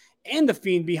Funhouse and the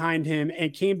Fiend behind him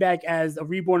and came back as a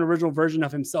reborn original version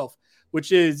of himself,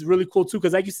 which is really cool too.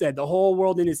 Because like you said, the whole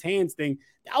world in his hands thing,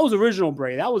 that was original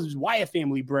Bray. That was Wyatt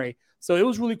family Bray. So it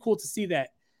was really cool to see that.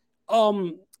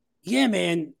 Yeah,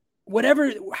 man,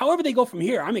 however they go from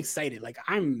here, I'm excited. Like,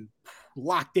 I'm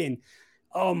locked in.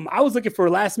 I was looking for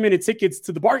last minute tickets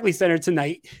to the Barclays Center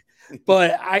tonight,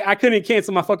 but I couldn't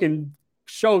cancel my fucking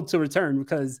show to return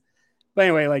but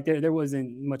anyway, like there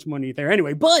wasn't much money there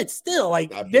anyway, but still,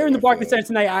 like, they're in the Barclays Center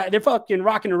tonight. They're fucking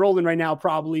rocking and rolling right now,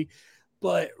 probably.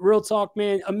 But real talk,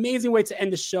 man, amazing way to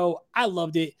end the show. I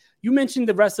loved it. You mentioned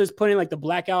the wrestlers putting like the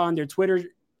blackout on their Twitter.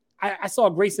 I saw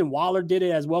Grayson Waller did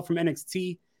it as well from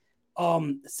NXT.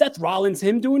 Seth Rollins,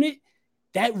 him doing it,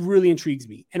 that really intrigues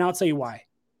me. And I'll tell you why.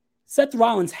 Seth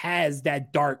Rollins has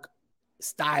that dark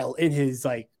style in his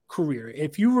like career.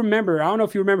 If you remember, I don't know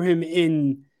if you remember him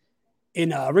in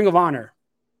Ring of Honor.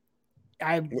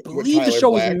 I believe the show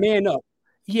was Man Up.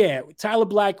 Yeah, Tyler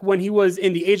Black when he was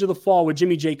in the Age of the Fall with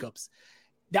Jimmy Jacobs.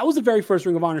 That was the very first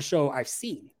Ring of Honor show I've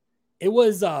seen. It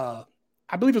was, I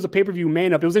believe it was a pay-per-view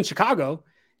Man Up. It was in Chicago.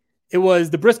 It was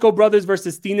the Briscoe brothers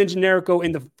versus Steen and Generico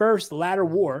in the first ladder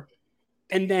war.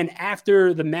 And then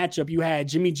after the matchup, you had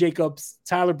Jimmy Jacobs,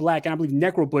 Tyler Black, and I believe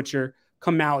Necro Butcher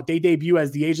come out. They debut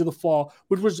as the Age of the Fall,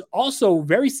 which was also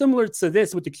very similar to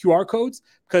this with the QR codes,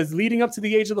 because leading up to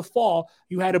the Age of the Fall,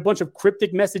 you had a bunch of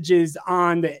cryptic messages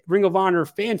on the Ring of Honor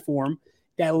fan forum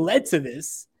that led to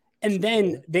this. And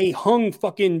then they hung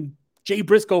fucking Jay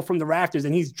Briscoe from the rafters,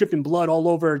 and he's dripping blood all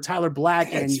over Tyler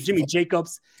Black and Jimmy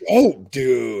Jacobs. Oh,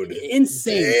 dude.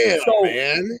 Insane. Damn, so,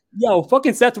 man. Yo,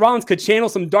 fucking Seth Rollins could channel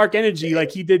some dark energy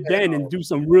like he did then and do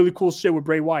some really cool shit with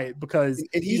Bray Wyatt, because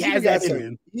he has that in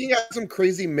him. He got some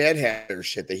crazy Mad Hatter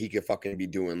shit that he could fucking be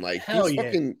doing. Like, he's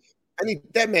fucking, I mean,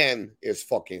 that man is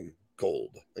fucking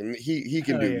gold. And he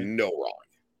can do no wrong.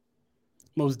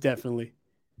 Most definitely.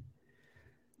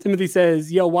 Timothy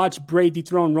says, yo, watch Bray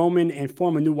dethrone Roman and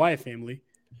form a new Wyatt family.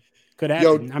 Could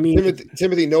happen. Yo, I mean,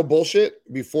 Timothy, no bullshit.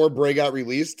 Before Bray got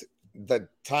released, the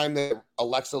time that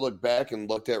Alexa looked back and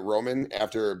looked at Roman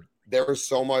after there was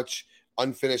so much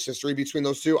unfinished history between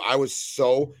those two, I was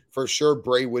so for sure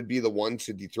Bray would be the one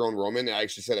to dethrone Roman. I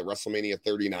actually said at WrestleMania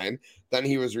 39. Then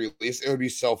he was released. It would be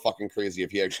so fucking crazy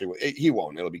if he actually he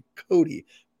won't. It'll be Cody.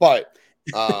 But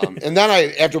and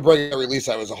then after Bray got released,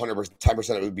 I was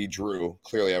 10% it would be Drew.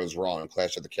 Clearly I was wrong on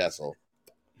Clash at the Castle.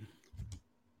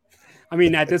 I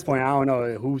mean, at this point, I don't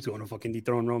know who's going to fucking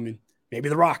dethrone Roman. Maybe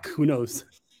The Rock. Who knows?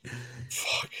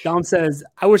 Fuck. Dom says,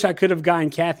 I wish I could have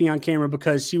gotten Kathy on camera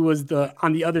because she was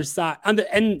on the other side, on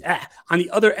the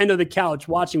other end of the couch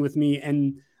watching with me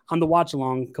and on the watch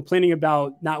along, complaining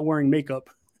about not wearing makeup.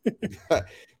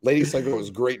 Lady Psycho was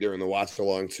great during the watch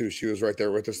along too. She was right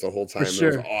there with us the whole time. For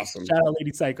sure. That was awesome. Shout out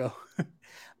Lady Psycho.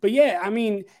 But yeah, I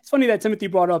mean, it's funny that Timothy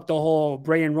brought up the whole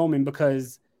Bray and Roman,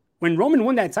 because when Roman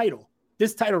won that title,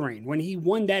 this title reign, when he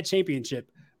won that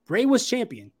championship, Bray was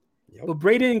champion. Yep. But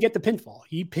Bray didn't get the pinfall.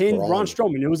 He pinned Braun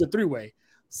Strowman. It was a 3-way.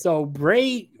 So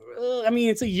Bray, I mean,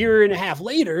 it's a year and a half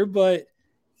later, but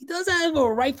he does have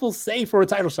a rightful say for a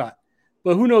title shot.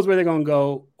 But who knows where they're going to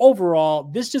go. Overall,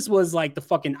 this just was like the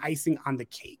fucking icing on the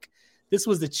cake. This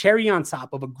was the cherry on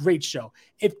top of a great show.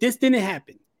 If this didn't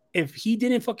happen, if he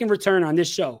didn't fucking return on this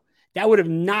show, that would have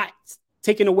not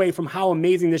taken away from how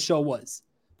amazing this show was,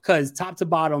 because top to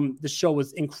bottom, the show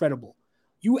was incredible.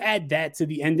 You add that to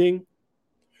the ending,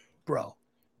 bro,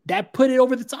 that put it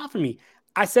over the top for me.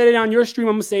 I said it on your stream.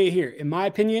 I'm going to say it here. In my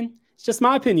opinion, it's just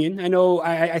my opinion. I know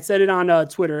I said it on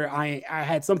Twitter. I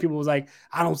had some people was like,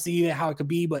 I don't see how it could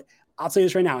be, but I'll tell you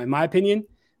this right now. In my opinion,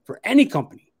 for any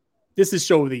company, this is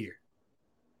show of the year.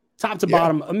 Top to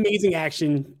bottom, amazing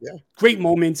action, great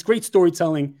moments, great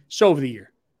storytelling, show of the year.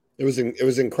 It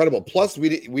was incredible. Plus, we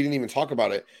didn't even talk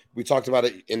about it. We talked about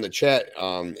it in the chat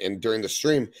and during the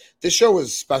stream. This show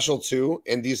was special too.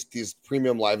 And these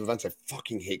premium live events, I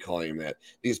fucking hate calling them that.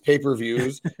 These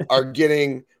pay-per-views are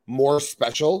getting more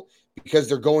special because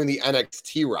they're going the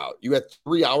NXT route. You had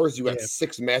 3 hours, you had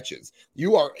 6 matches.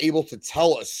 You are able to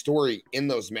tell a story in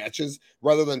those matches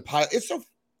rather than it's so.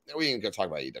 We ain't gonna talk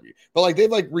about AEW, but like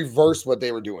they've like reversed what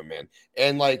they were doing, man.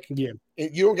 And like, you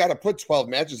don't got to put 12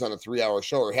 matches on a 3-hour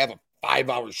show or have a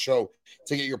 5-hour show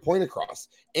to get your point across.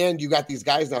 And you got these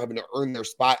guys now having to earn their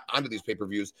spot onto these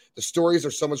pay-per-views. The stories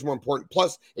are so much more important.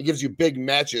 Plus, it gives you big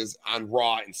matches on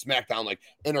Raw and SmackDown, like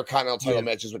Intercontinental title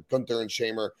matches with Gunther and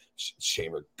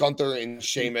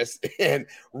Sheamus and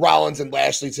Rollins and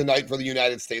Lashley tonight for the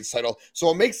United States title.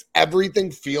 So it makes everything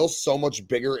feel so much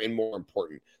bigger and more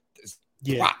important.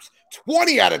 Props.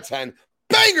 20 out of 10.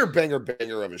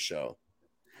 Banger of a show.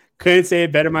 Couldn't say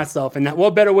it better myself. And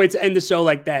what better way to end the show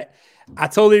like that? I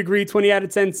totally agree. 20 out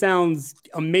of 10 sounds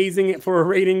amazing for a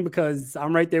rating because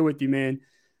I'm right there with you, man.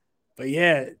 But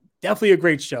yeah, definitely a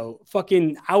great show.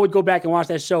 I would go back and watch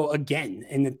that show again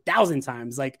and 1,000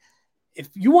 times. Like, if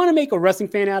you want to make a wrestling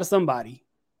fan out of somebody,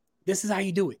 this is how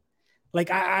you do it. Like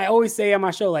I always say on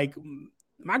my show, like,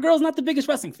 my girl's not the biggest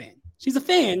wrestling fan. She's a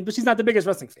fan, but she's not the biggest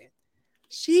wrestling fan.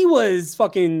 She was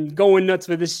fucking going nuts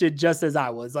for this shit just as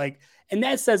I was. Like, and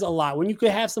that says a lot. When you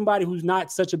could have somebody who's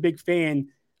not such a big fan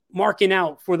marking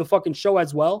out for the fucking show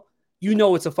as well, you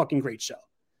know it's a fucking great show.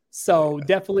 So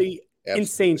definitely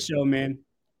insane show, man.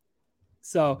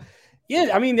 So, yeah,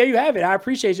 I mean, there you have it. I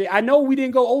appreciate it. I know we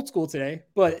didn't go old school today,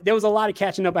 but there was a lot of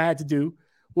catching up I had to do.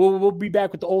 We'll be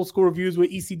back with the old school reviews with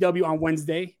ECW on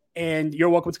Wednesday, and you're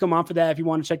welcome to come on for that if you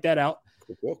want to check that out.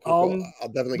 Cool. I'll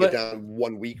definitely get down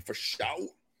 1 week for show.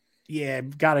 Yeah,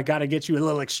 gotta get you a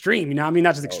little extreme. You know what I mean?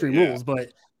 Not just extreme rules,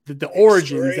 but the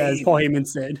origins, as Paul Heyman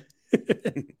said.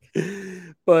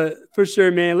 But for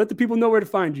sure, man, let the people know where to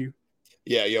find you.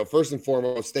 Yeah, first and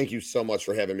foremost, thank you so much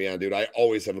for having me on, dude. I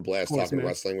always have a blast talking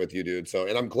wrestling with you, dude. So,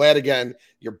 and I'm glad again,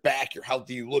 you're back, you're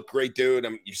healthy, you look great, dude.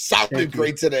 You sounded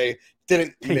great today.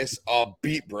 Didn't miss a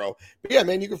beat, bro. But yeah,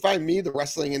 man, you can find me, the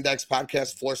Wrestling Index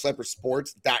podcast,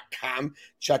 FloorSlamperSports.com.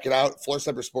 Check it out. Floor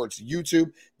Slamper Sports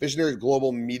YouTube, Visionary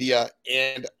Global Media,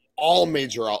 and all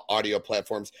major audio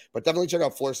platforms. But definitely check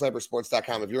out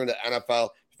FloorSlamperSports.com if you're into NFL,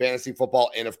 fantasy football,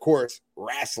 and of course,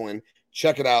 wrestling.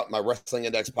 Check it out, my Wrestling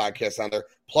Index podcast on there,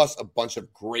 plus a bunch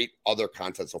of great other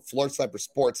content. So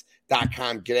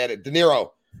FloorSlamperSports.com. Get at it. De Niro,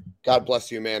 God bless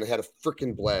you, man. I had a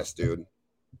freaking blast, dude.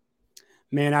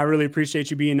 Man, I really appreciate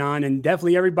you being on. And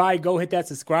definitely everybody go hit that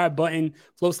subscribe button.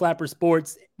 Flow Slapper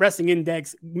Sports, Wrestling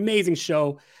Index, amazing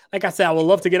show. Like I said, I would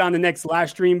love to get on the next live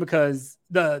stream because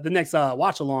the next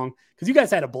watch along, because you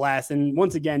guys had a blast. And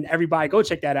once again, everybody go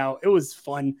check that out. It was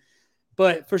fun.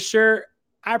 But for sure,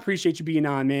 I appreciate you being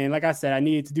on, man. Like I said, I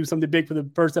needed to do something big for the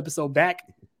first episode back.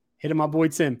 Hitting my boy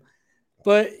Tim.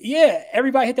 But yeah,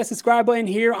 everybody hit that subscribe button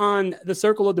here on the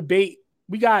Circle of Debate.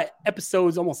 We got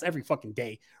episodes almost every fucking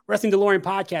day. Wrestling DeLorean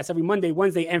podcast every Monday,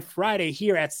 Wednesday, and Friday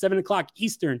here at 7 o'clock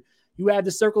Eastern. You have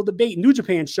the Circle Debate New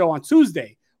Japan show on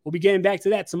Tuesday. We'll be getting back to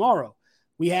that tomorrow.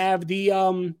 We have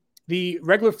the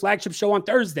regular flagship show on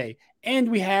Thursday, and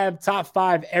we have Top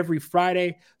 5 every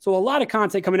Friday. So a lot of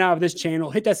content coming out of this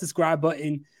channel. Hit that subscribe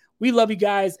button. We love you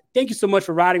guys. Thank you so much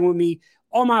for riding with me.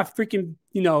 All my freaking,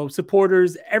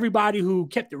 supporters, everybody who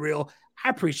kept it real. I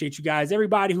appreciate you guys.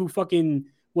 Everybody who fucking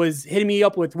was hitting me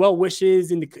up with well wishes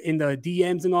in the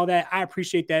DMs and all that. I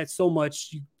appreciate that so much.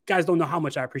 You guys don't know how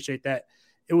much I appreciate that.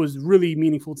 It was really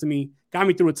meaningful to me. Got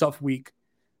me through a tough week.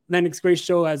 Lennox, great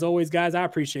show as always, guys. I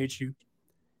appreciate you.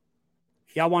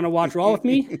 Y'all want to watch Raw with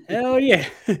me? Hell yeah.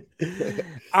 All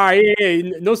right,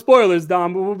 yeah. No spoilers,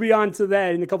 Dom, but we'll be on to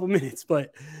that in a couple minutes.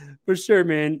 But for sure,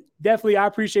 man, definitely I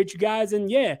appreciate you guys. And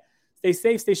yeah, stay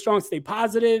safe, stay strong, stay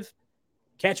positive.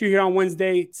 Catch you here on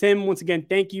Wednesday. Tim, once again,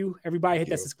 thank you. Everybody hit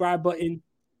that subscribe button.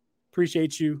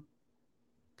 Appreciate you.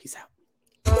 Peace out.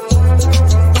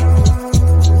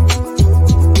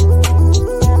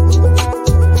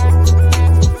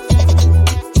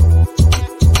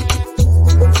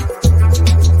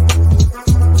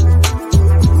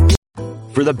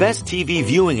 For the best TV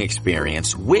viewing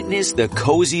experience, witness the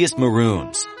coziest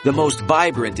maroons, the most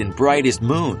vibrant and brightest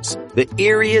moons, the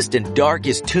eeriest and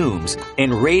darkest tombs,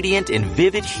 and radiant and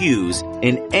vivid hues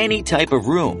in any type of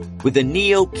room with the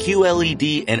Neo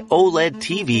QLED and OLED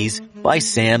TVs by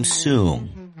Samsung.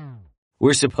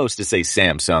 We're supposed to say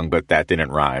Samsung, but that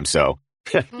didn't rhyme, so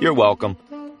you're welcome.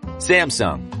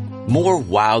 Samsung, more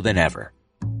wow than ever.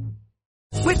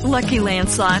 With Lucky Land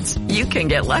Slots, you can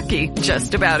get lucky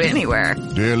just about anywhere.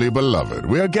 Dearly beloved,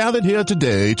 we are gathered here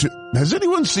today to... Has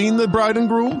anyone seen the bride and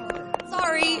groom?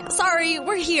 Sorry,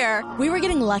 we're here. We were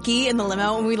getting lucky in the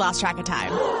limo and we lost track of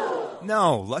time.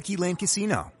 No, Lucky Land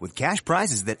Casino, with cash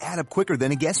prizes that add up quicker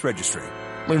than a guest registry.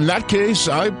 In that case,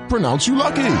 I pronounce you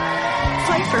lucky.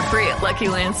 Play for free at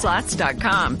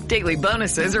LuckyLandSlots.com. Daily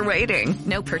bonuses are waiting.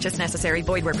 No purchase necessary.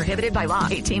 Void where prohibited by law.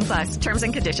 18+. Terms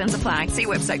and conditions apply. See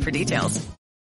website for details.